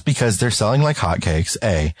 Well, that's because they're selling like hotcakes,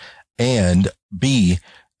 A, and B,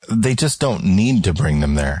 they just don't need to bring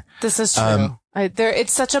them there. This is true.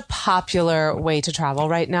 It's such a popular way to travel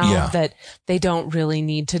right now that they don't really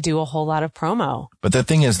need to do a whole lot of promo. But the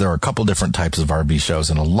thing is, there are a couple different types of RV shows,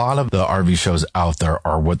 and a lot of the RV shows out there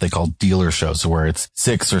are what they call dealer shows, where it's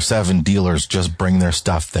 6 or 7 dealers just bring their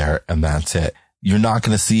stuff there, and that's it. You're not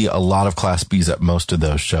going to see a lot of Class Bs at most of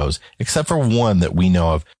those shows, except for one that we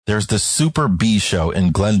know of. There's the Super B show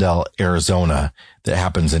in Glendale, Arizona that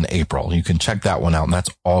happens in April. You can check that one out, and that's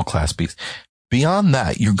all Class Bs. Beyond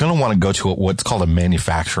that, you're going to want to go to what's called a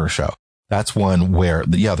manufacturer show. That's one where,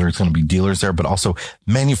 there's going to be dealers there, but also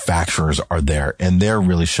manufacturers are there, and they're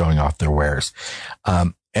really showing off their wares.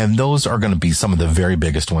 And those are going to be some of the very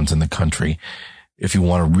biggest ones in the country, if you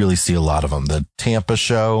want to really see a lot of them. The Tampa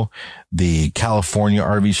show, the California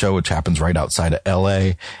RV show, which happens right outside of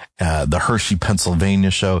LA, the Hershey,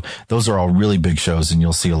 Pennsylvania show. Those are all really big shows, and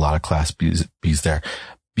you'll see a lot of Class Bs there.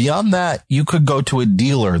 Beyond that, you could go to a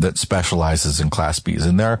dealer that specializes in Class Bs,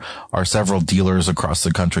 and there are several dealers across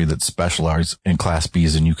the country that specialize in Class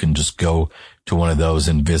Bs, and you can just go to one of those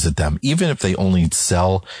and visit them. Even if they only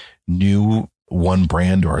sell new one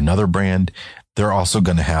brand or another brand, they're also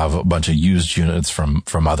going to have a bunch of used units from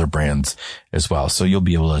other brands as well. So you'll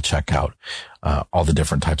be able to check out all the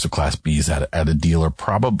different types of Class Bs at a dealer,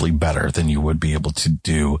 probably better than you would be able to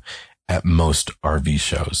do at most RV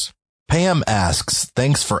shows. Pam asks,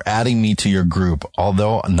 thanks for adding me to your group.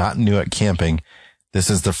 Although not new at camping, this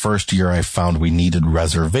is the first year I found we needed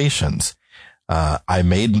reservations. I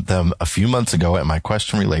made them a few months ago, and my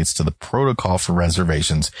question relates to the protocol for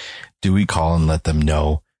reservations. Do we call and let them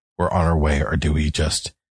know we're on our way, or do we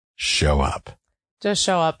just show up? Just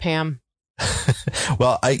show up, Pam.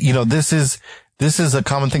 Well, this is a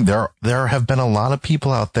common thing. There have been a lot of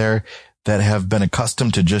people out there that have been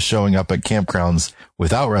accustomed to just showing up at campgrounds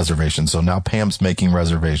without reservations. So now Pam's making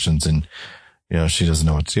reservations, and she doesn't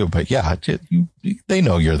know what to do. But yeah, they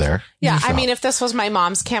know you're there. Yeah, I mean, if this was my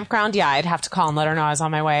mom's campground, I'd have to call and let her know I was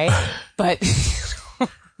on my way. But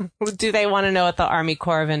do they want to know at the Army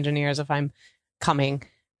Corps of Engineers if I'm coming?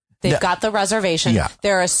 They've got the reservation. Yeah.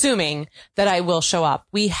 They're assuming that I will show up.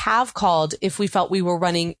 We have called if we felt we were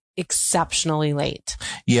running exceptionally late.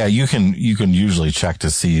 Yeah, you can usually check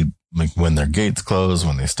to see like when their gates close,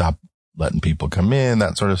 when they stop letting people come in,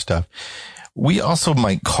 that sort of stuff. We also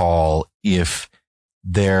might call if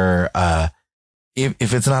they're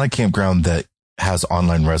if it's not a campground that has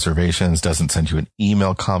online reservations, doesn't send you an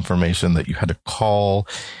email confirmation that you had to call.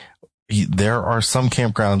 There are some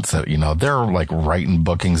campgrounds that, you know, they're like writing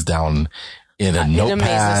bookings down in a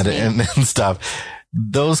notepad and stuff.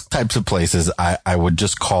 Those types of places, I would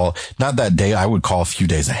just call, not that day, I would call a few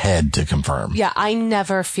days ahead to confirm. Yeah, I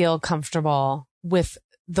never feel comfortable with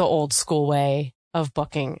the old school way of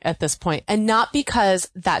booking at this point. And not because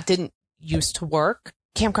that didn't used to work.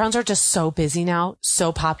 Campgrounds are just so busy now,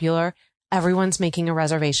 so popular. Everyone's making a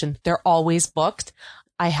reservation. They're always booked.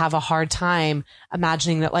 I have a hard time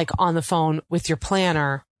imagining that, like, on the phone with your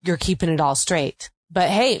planner, you're keeping it all straight. But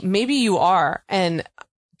hey, maybe you are. And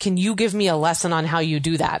can you give me a lesson on how you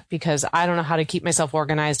do that? Because I don't know how to keep myself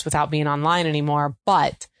organized without being online anymore.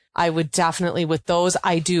 But I would definitely, with those,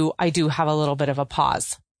 I do have a little bit of a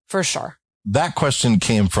pause for sure. That question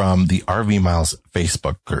came from the RV Miles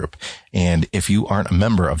Facebook group. And if you aren't a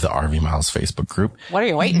member of the RV Miles Facebook group, what are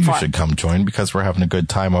you waiting for? You should come join, because we're having a good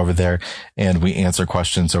time over there and we answer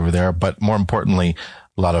questions over there. But more importantly,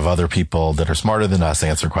 a lot of other people that are smarter than us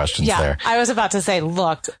answer questions there. I was about to say,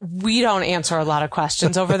 look, we don't answer a lot of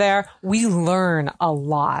questions over there. We learn a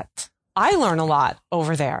lot. I learn a lot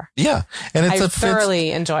over there. Yeah. And I thoroughly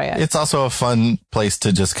enjoy it. It's also a fun place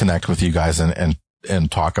to just connect with you guys and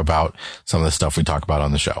talk about some of the stuff we talk about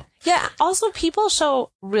on the show. Yeah. Also, people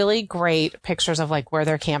show really great pictures of like where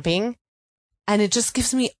they're camping. And it just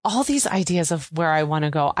gives me all these ideas of where I want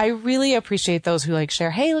to go. I really appreciate those who like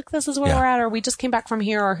share, hey, look, this is where we're at, or we just came back from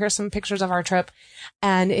here, or here's some pictures of our trip.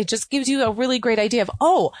 And it just gives you a really great idea of,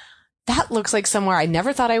 oh, that looks like somewhere I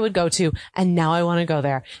never thought I would go to. And now I want to go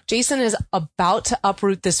there. Jason is about to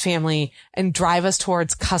uproot this family and drive us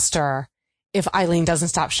towards Custer if Eileen doesn't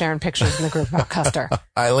stop sharing pictures in the group about Custer.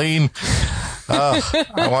 Eileen, I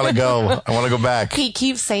want to go. I want to go back. He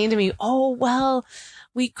keeps saying to me, oh, well,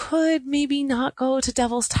 we could maybe not go to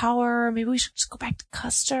Devil's Tower. Maybe we should just go back to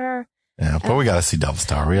Custer. Yeah, but we got to see Devil's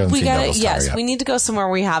Tower. We haven't seen Devil's Tower yet. Yes, we need to go somewhere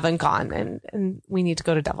we haven't gone, and we need to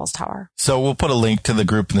go to Devil's Tower. So we'll put a link to the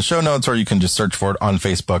group in the show notes, or you can just search for it on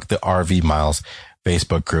Facebook, the RV Miles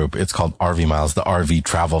Facebook group. It's called RV Miles, the RV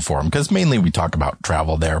Travel Forum, because mainly we talk about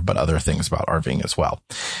travel there, but other things about RVing as well.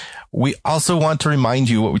 We also want to remind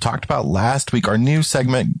you what we talked about last week, our new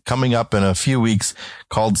segment coming up in a few weeks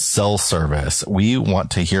called Cell Service. We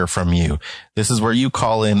want to hear from you. This is where you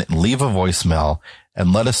call in, leave a voicemail,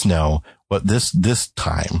 and let us know what this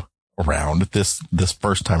time around, this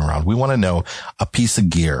first time around, we want to know a piece of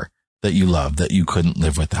gear that you love that you couldn't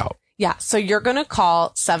live without. Yeah. So you're going to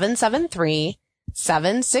call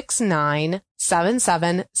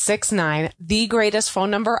 773-769-7769, the greatest phone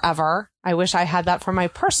number ever. I wish I had that for my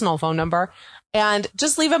personal phone number. And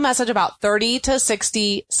just leave a message about 30 to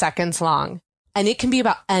 60 seconds long. And it can be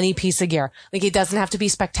about any piece of gear. Like, it doesn't have to be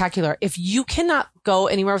spectacular. If you cannot go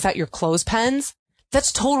anywhere without your clothespins,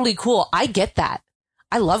 that's totally cool. I get that.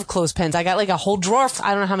 I love clothespins. I got like a whole drawer.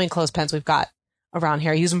 I don't know how many clothespins we've got around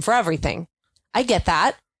here. I use them for everything. I get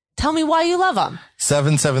that. Tell me why you love them.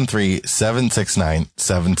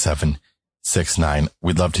 773-769-7769.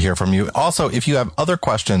 We'd love to hear from you. Also, if you have other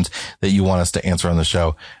questions that you want us to answer on the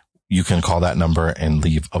show, you can call that number and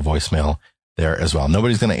leave a voicemail there as well.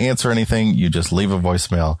 Nobody's going to answer anything. You just leave a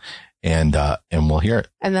voicemail and we'll hear it.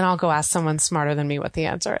 And then I'll go ask someone smarter than me what the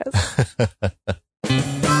answer is.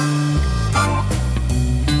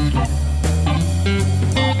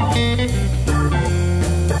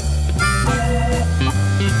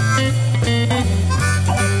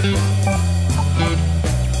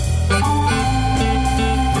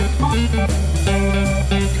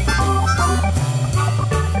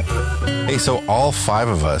 Hey, so all five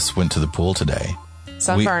of us went to the pool today.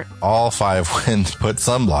 Sunburnt. All five went, put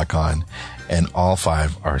sunblock on, and all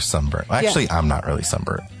five are sunburnt. Actually, I'm not really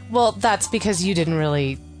sunburnt. Well, that's because you didn't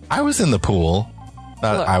really. I was in the pool.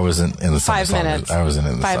 I wasn't in the sun. 5 minutes. I wasn't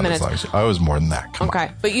in the 5 sun. minutes. I was more than that. Come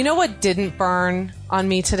on. But you know what didn't burn on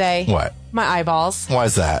me today? What? My eyeballs. Why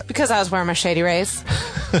is that? Because I was wearing my Shady Rays.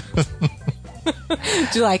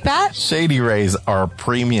 Do you like that? Shady Rays are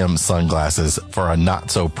premium sunglasses for a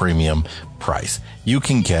not so premium price. You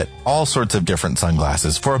can get all sorts of different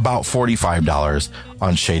sunglasses for about $45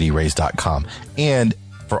 on shadyrays.com. And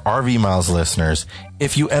for RV Miles listeners,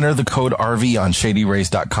 if you enter the code RV on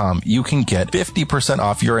shadyrays.com, you can get 50%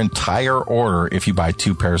 off your entire order if you buy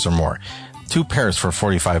 2 pairs or more. 2 pairs for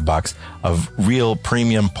 $45 of real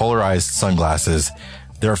premium polarized sunglasses.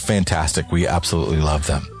 They're fantastic. We absolutely love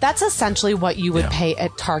them. That's essentially what you would pay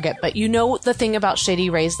at Target. But you know the thing about Shady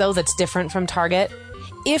Rays, though, that's different from Target?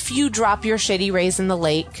 If you drop your Shady Rays in the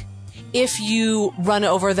lake, if you run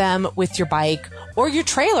over them with your bike or your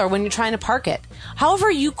trailer when you're trying to park it,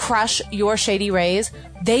 however you crush your Shady Rays,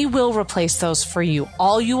 they will replace those for you.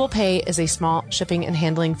 All you will pay is a small shipping and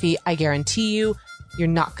handling fee. I guarantee you, you're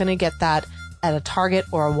not going to get that at a Target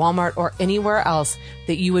or a Walmart or anywhere else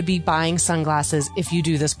that you would be buying sunglasses if you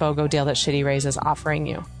do this BOGO deal that Shady Rays is offering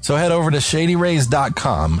you. So head over to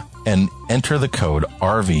shadyrays.com and enter the code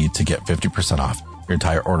RV to get 50% off your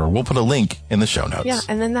entire order. We'll put a link in the show notes. Yeah,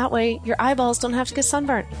 and then that way your eyeballs don't have to get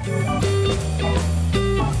sunburnt.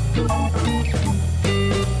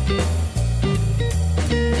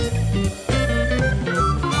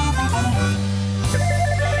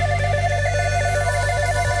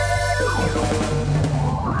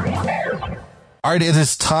 All right, it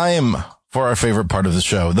is time for our favorite part of the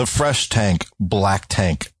show, the Fresh Tank, Black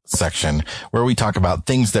Tank section, where we talk about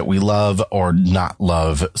things that we love or not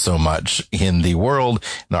love so much in the world,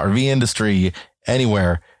 in the RV industry,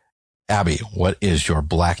 anywhere. Abby, what is your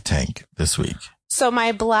Black Tank this week? So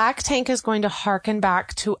my Black Tank is going to harken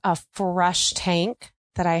back to a Fresh Tank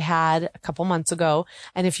that I had a couple months ago.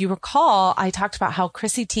 And if you recall, I talked about how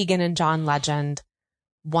Chrissy Teigen and John Legend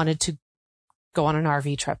wanted to go on an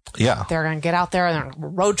RV trip. Yeah. They're going to get out there and they're going to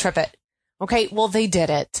road trip it. Okay. Well, they did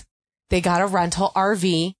it. They got a rental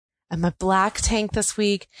RV, and my Black Tank this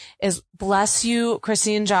week is, bless you,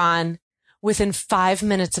 Chrissy and John, within 5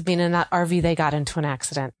 minutes of being in that RV, they got into an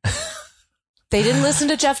accident. They didn't listen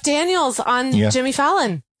to Jeff Daniels on Jimmy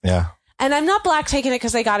Fallon. Yeah. And I'm not Black taking it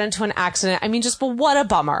because they got into an accident. I mean, but what a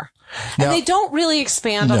bummer. Now, and they don't really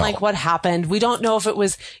expand on like what happened. We don't know if it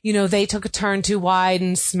was, they took a turn too wide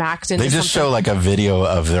and smacked into They just something. show like a video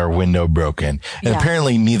of their window broken. And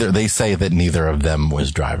apparently they say that neither of them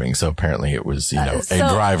was driving. So apparently it was, a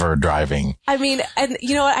driver driving. I mean, and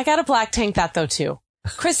you know what? I got to Black Tank that though too.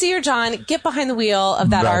 Chrissy or John, get behind the wheel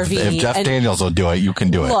of that RV. If Jeff Daniels will do it, you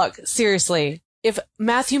can do it. Look, seriously, if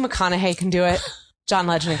Matthew McConaughey can do it, John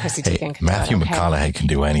Legend and Chrissy Teigen can Matthew do it. McConaughey can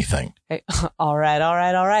do anything. Hey, all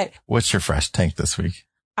right. What's your Fresh Tank this week?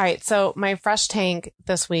 All right. So my Fresh Tank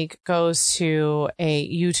this week goes to a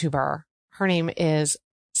YouTuber. Her name is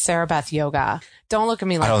Sarah Beth Yoga. Don't look at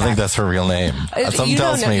me like that. I don't think that's her real name. You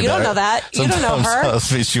don't know that. You don't know her.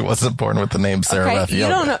 Tells me she wasn't born with the name Sarah Beth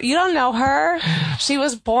Yoga. You don't know her. She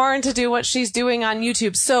was born to do what she's doing on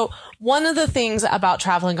YouTube. So one of the things about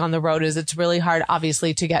traveling on the road is it's really hard,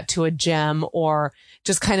 obviously, to get to a gym or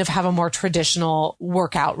just kind of have a more traditional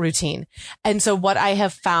workout routine. And so what I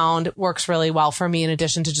have found works really well for me, in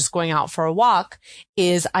addition to just going out for a walk,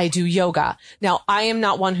 is I do yoga. Now, I am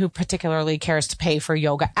not one who particularly cares to pay for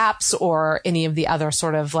yoga apps or any of the other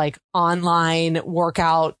sort of like online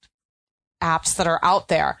workout apps that are out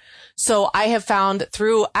there. So I have found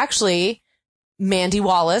through actually Mandy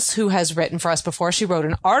Wallace, who has written for us before, she wrote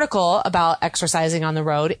an article about exercising on the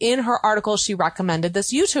road. In her article, she recommended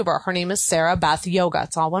this YouTuber. Her name is Sarah Beth Yoga.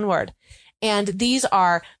 It's all one word. And these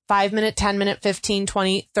are 5-minute, 10-minute, 15,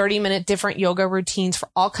 20, 30-minute different yoga routines for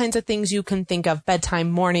all kinds of things you can think of. Bedtime,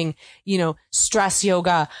 morning, stress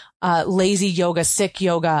yoga, lazy yoga, sick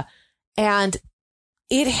yoga. And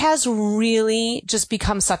it has really just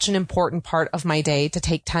become such an important part of my day to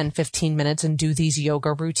take 10, 15 minutes and do these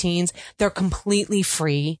yoga routines. They're completely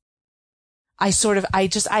free. I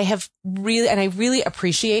really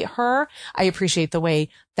appreciate her. I appreciate the way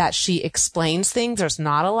that she explains things. There's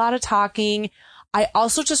not a lot of talking. I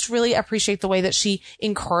also just really appreciate the way that she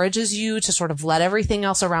encourages you to sort of let everything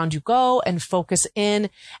else around you go and focus in.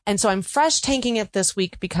 And so I'm fresh tanking it this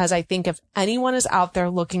week because I think if anyone is out there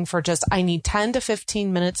looking for I need 10 to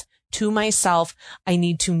 15 minutes to myself, I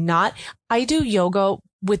do yoga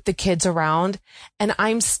with the kids around, and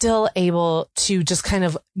I'm still able to just kind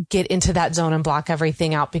of get into that zone and block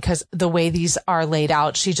everything out, because the way these are laid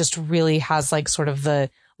out, she just really has like sort of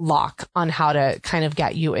the lock on how to kind of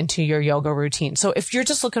get you into your yoga routine. So if you're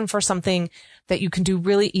just looking for something that you can do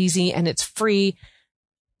really easy and it's free,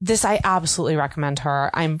 I absolutely recommend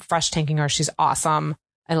her. I'm fresh tanking her. She's awesome.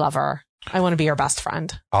 I love her. I want to be your best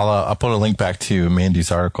friend. I'll put a link back to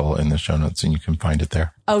Mandy's article in the show notes, and you can find it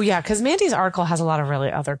there. Oh yeah, because Mandy's article has a lot of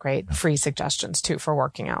really other great free suggestions too for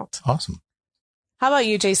working out. Awesome. How about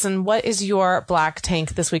you, Jason? What is your Black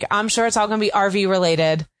Tank this week? I'm sure it's all going to be RV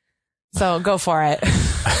related, so go for it.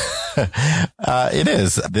 It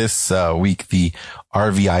is. This week, the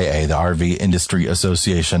RVIA, the RV Industry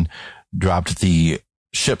Association, dropped the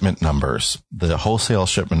shipment numbers, the wholesale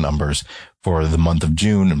shipment numbers for the month of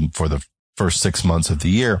June and for the first 6 months of the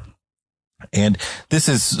year. And this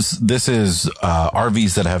is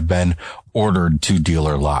RVs that have been ordered to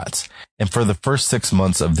dealer lots. And for the first 6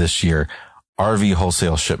 months of this year, RV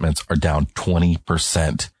wholesale shipments are down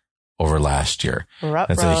 20% over last year.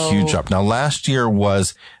 That's a huge drop. Now, last year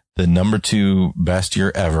was the number 2 best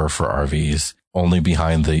year ever for RVs, only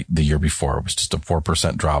behind the year before. It was just a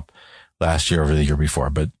 4% drop last year over the year before.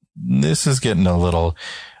 But this is getting a little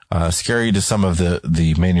scary to some of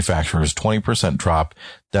the manufacturers. 20% drop.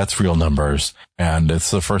 That's real numbers. And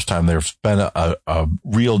it's the first time there's been a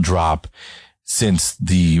real drop since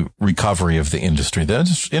the recovery of the industry.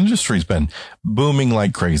 The industry's been booming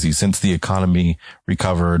like crazy since the economy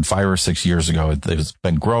recovered 5 or 6 years ago. It's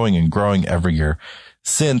been growing and growing every year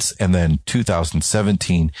since. And then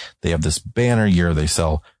 2017, they have this banner year. They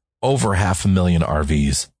sell over 500,000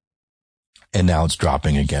 RVs. And now it's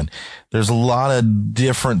dropping again. There's a lot of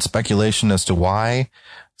different speculation as to why.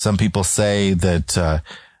 Some people say that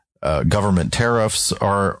government tariffs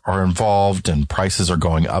are involved and prices are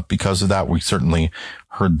going up because of that. We certainly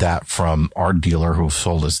heard that from our dealer who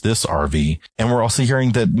sold us this RV. And we're also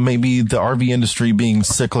hearing that maybe the RV industry being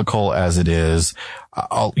cyclical as it is,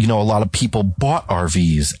 a lot of people bought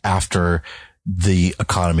RVs after the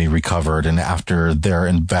economy recovered and after their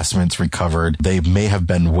investments recovered. They may have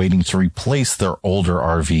been waiting to replace their older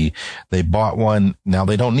RV. They bought one. Now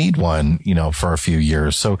they don't need one, for a few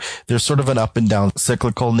years. So there's sort of an up and down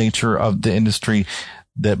cyclical nature of the industry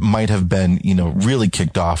that might have been, really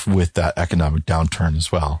kicked off with that economic downturn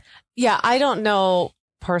as well. Yeah. I don't know,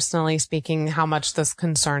 personally speaking, how much this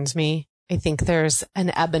concerns me. I think there's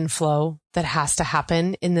an ebb and flow that has to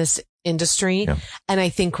happen in this industry. Yeah. And I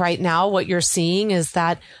think right now what you're seeing is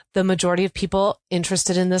that the majority of people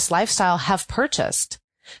interested in this lifestyle have purchased.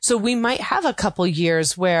 So we might have a couple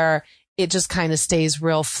years where it just kind of stays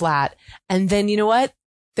real flat. And then you know what?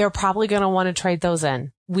 They're probably going to want to trade those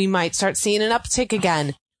in. We might start seeing an uptick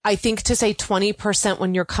again. I think to say 20%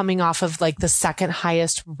 when you're coming off of like the second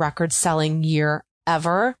highest record selling year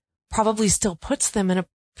ever probably still puts them in a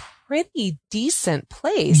pretty decent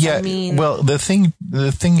place. Yeah. Well, the thing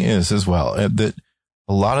is as well that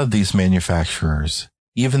a lot of these manufacturers,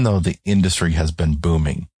 even though the industry has been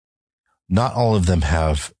booming, not all of them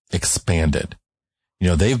have expanded.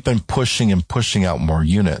 They've been pushing out more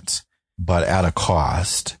units, but at a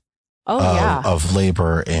cost of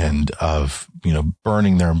labor and of,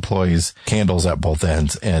 burning their employees' candles at both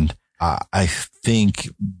ends. And I think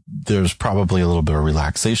there's probably a little bit of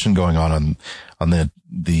relaxation going on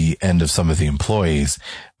the end of some of the employees,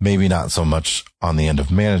 maybe not so much on the end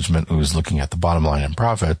of management who's looking at the bottom line and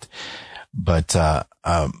profit, but,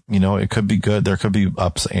 it could be good. There could be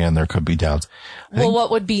ups and there could be downs. Well,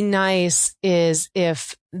 what would be nice is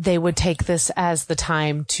if they would take this as the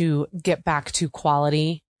time to get back to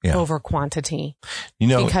quality over quantity,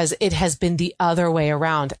 because it has been the other way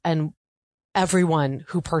around, and everyone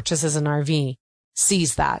who purchases an RV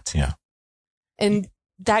sees that. Yeah. And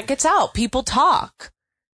that gets out. People talk.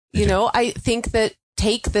 I think that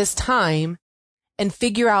take this time and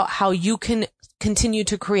figure out how you can continue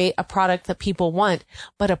to create a product that people want,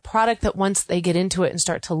 but a product that once they get into it and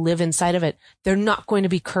start to live inside of it, they're not going to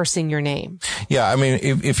be cursing your name. Yeah. I mean,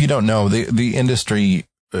 if you don't know, the industry,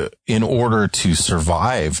 in order to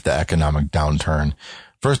survive the economic downturn,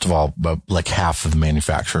 first of all, like half of the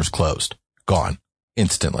manufacturers closed, gone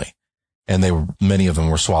instantly. And many of them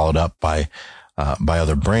were swallowed up by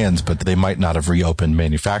other brands, but they might not have reopened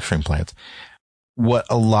manufacturing plants. What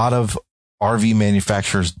a lot of RV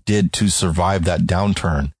manufacturers did to survive that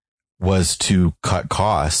downturn was to cut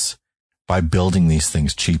costs by building these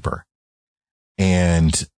things cheaper.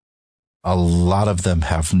 And a lot of them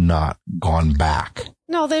have not gone back.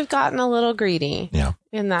 No, they've gotten a little greedy. Yeah.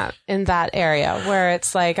 In that area where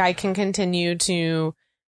it's like, I can continue to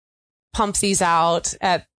pump these out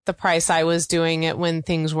at the price I was doing it when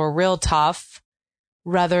things were real tough,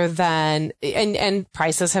 rather than, and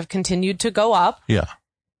prices have continued to go up. Yeah.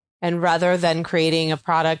 And rather than creating a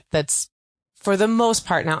product that's, for the most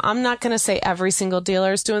part, now I'm not going to say every single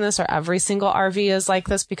dealer is doing this or every single RV is like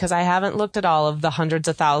this, because I haven't looked at all of the hundreds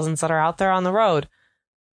of thousands that are out there on the road.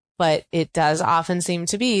 But it does often seem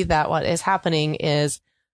to be that what is happening is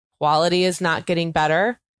quality is not getting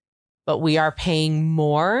better, but we are paying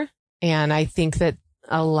more. And I think that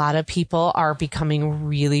a lot of people are becoming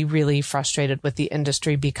really, really frustrated with the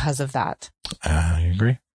industry because of that. I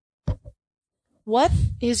agree. What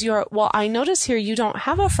is I notice here you don't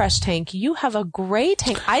have a fresh tank. You have a gray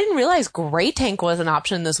tank. I didn't realize gray tank was an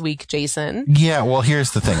option this week, Jason. Yeah, well,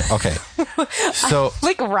 here's the thing. Okay. So I'm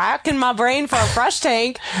like racking my brain for a fresh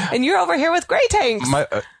tank, and you're over here with gray tanks.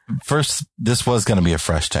 first, this was going to be a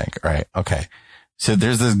fresh tank, right? Okay. So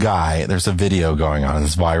there's a video going on,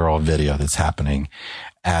 this viral video that's happening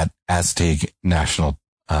at Aztec National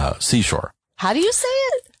Seashore. How do you say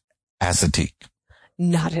it? Aztec.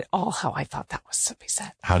 Not at all how I thought that was to be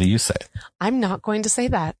said. How do you say it? I'm not going to say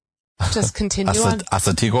that. Just continue on.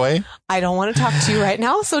 Aztecoy? I don't want to talk to you right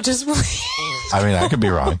now, so just please. I mean, I could be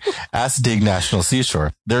wrong. Aztec National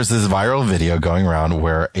Seashore. There's this viral video going around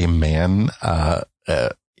where a man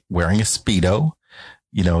wearing a Speedo,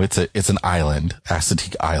 it's an island,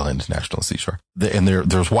 Aztec Island National Seashore. And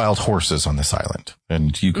there's wild horses on this island.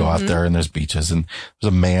 And you go out there and there's beaches and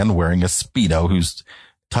there's a man wearing a Speedo who's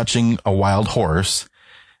touching a wild horse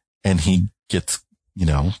and he gets,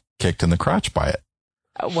 kicked in the crotch by it.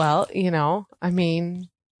 Well, I mean.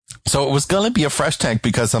 So it was going to be a fresh tank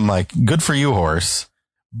because I'm like, good for you, horse.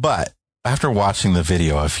 But after watching the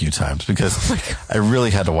video a few times, because I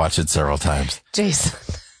really had to watch it several times. Jason.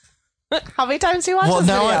 How many times do you watch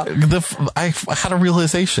this video? I had a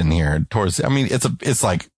realization here it's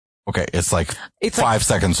like 5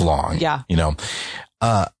 seconds long. Yeah.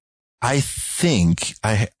 I think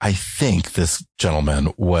this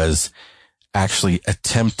gentleman was actually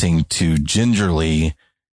attempting to gingerly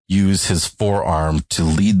use his forearm to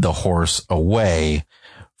lead the horse away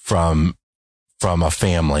from a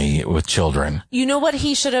family with children. You know what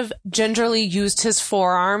he should have gingerly used his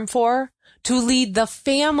forearm for? To lead the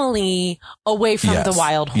family away from the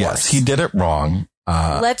wild horse. Yes, he did it wrong.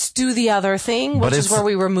 Let's do the other thing, which is where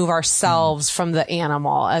we remove ourselves from the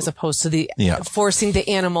animal as opposed to forcing the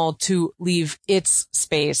animal to leave its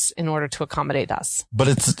space in order to accommodate us. But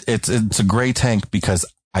it's a gray tank because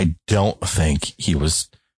I don't think he was,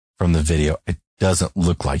 from the video, it doesn't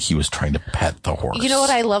look like he was trying to pet the horse. You know what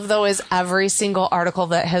I love though is every single article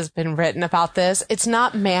that has been written about this, it's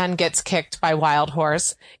not man gets kicked by wild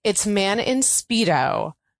horse. It's man in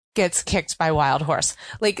Speedo gets kicked by wild horse.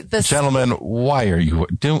 Like this. Gentlemen, why are you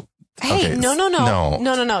no.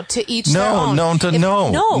 To each their own.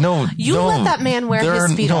 You let that man wear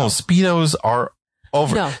his Speedo. No, Speedos are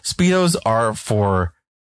over. No. Speedos are for,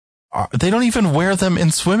 they don't even wear them in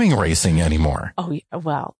swimming racing anymore. Oh,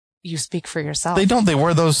 well. You speak for yourself. They don't. They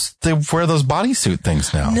wear those bodysuit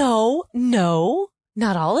things now. No,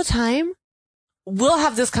 not all the time. We'll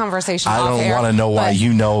have this conversation. I don't want to know why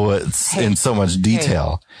you know it's in so much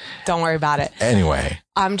detail. Don't worry about it. Anyway.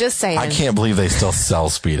 I'm just saying. I can't believe they still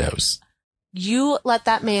sell Speedos. You let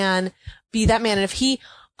that man be that man. And if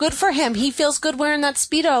good for him. He feels good wearing that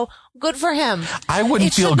Speedo. Good for him. I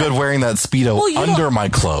wouldn't feel good wearing that Speedo under my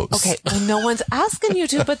clothes. Okay. Well, no one's asking you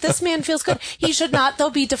to, but this man feels good. He should not, though,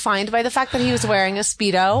 be defined by the fact that he was wearing a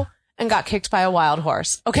Speedo and got kicked by a wild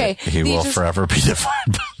horse. Okay. Yeah, he will forever be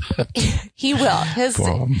defined by that. He will.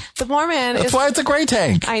 The poor man That's why it's a gray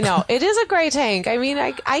tank. I know. It is a gray tank. I mean,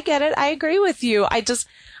 I get it. I agree with you. I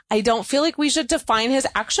don't feel like we should define his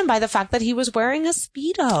action by the fact that he was wearing a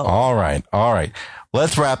Speedo. All right.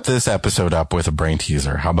 Let's wrap this episode up with a brain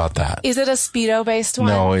teaser. How about that? Is it a Speedo based one?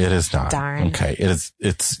 No, it is not. Darn. Okay. It's,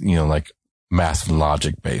 like Math and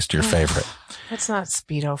Logic based, your favorite. It's not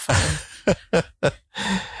Speedo fun.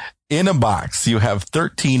 In a box, you have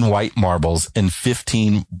 13 white marbles and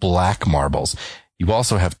 15 black marbles. You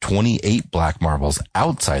also have 28 black marbles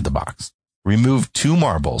outside the box. Remove 2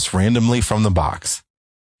 marbles randomly from the box.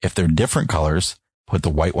 If they're different colors, put the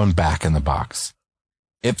white one back in the box.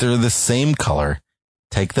 If they're the same color,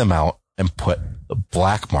 take them out and put the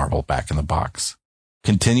black marble back in the box.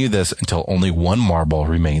 Continue this until only 1 marble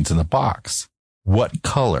remains in the box. What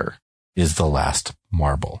color is the last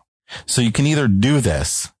marble? So you can either do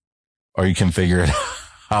this or you can figure it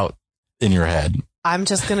out in your head. I'm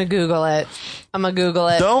just going to Google it. I'm going to Google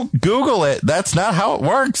it. Don't Google it. That's not how it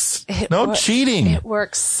works. No cheating. It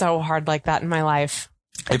works so hard like that in my life.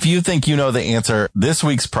 If you think you know the answer, this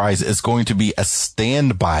week's prize is going to be a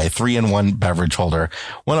standby 3-in-1 beverage holder.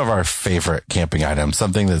 One of our favorite camping items,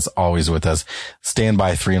 something that's always with us.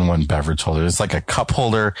 Standby 3-in-1 beverage holder. It's like a cup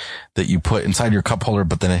holder that you put inside your cup holder,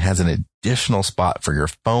 but then it has an additional spot for your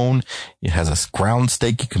phone. It has a ground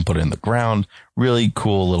stake. You can put it in the ground. Really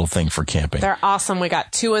cool little thing for camping. They're awesome. We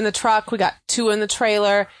got 2 in the truck. We got 2 in the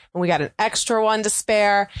trailer, and we got an extra one to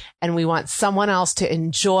spare. And we want someone else to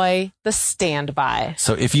enjoy the standby.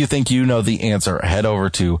 So if you think you know the answer, head over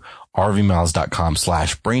to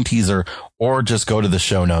rvmiles.com/brainteaser or just go to the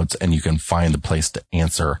show notes and you can find the place to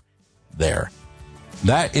answer there.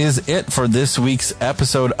 That is it for this week's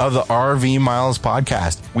episode of the RV Miles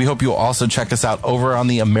podcast. We hope you'll also check us out over on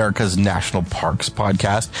the America's National Parks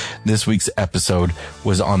podcast. This week's episode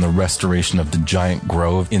was on the restoration of the giant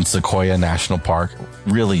grove in Sequoia National Park.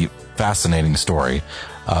 Really fascinating story.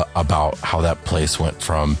 about how that place went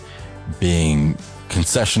from being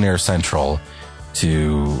concessionaire central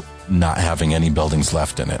to not having any buildings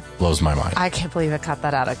left in it. Blows my mind. I can't believe it got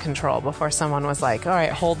that out of control before someone was like, all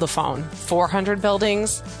right, hold the phone. 400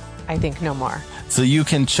 buildings? I think no more. So you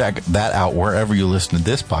can check that out wherever you listen to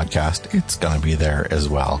this podcast. It's going to be there as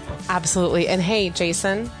well. Absolutely. And hey,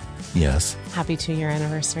 Jason. Yes. Happy 2-year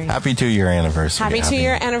anniversary. Happy 2-year anniversary. Happy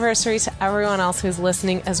 2-year anniversary to everyone else who's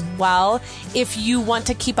listening as well. If you want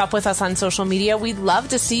to keep up with us on social media, we'd love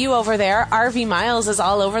to see you over there. RV Miles is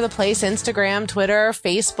all over the place. Instagram, Twitter,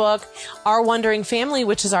 Facebook. Our Wondering Family,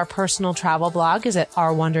 which is our personal travel blog, is at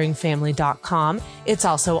ourwonderingfamily.com. It's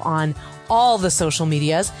also on all the social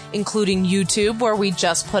medias, including YouTube, where we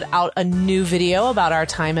just put out a new video about our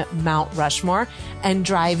time at Mount Rushmore and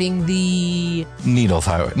driving the Needles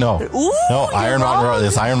Highway. No, Iron Mountain Road.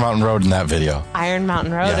 There's Iron Mountain Road in that video. Iron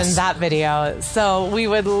Mountain Road in that video. So we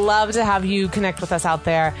would love to have you connect with us out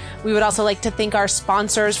there. We would also like to thank our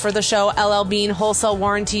sponsors for the show, LL Bean, Wholesale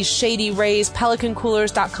Warranties, Shady Rays,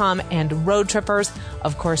 PelicanCoolers.com, and Road Trippers.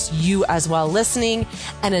 Of course, you as well listening.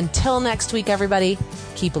 And until next week, everybody,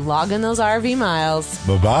 keep logging those RV miles.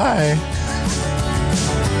 Bye-bye.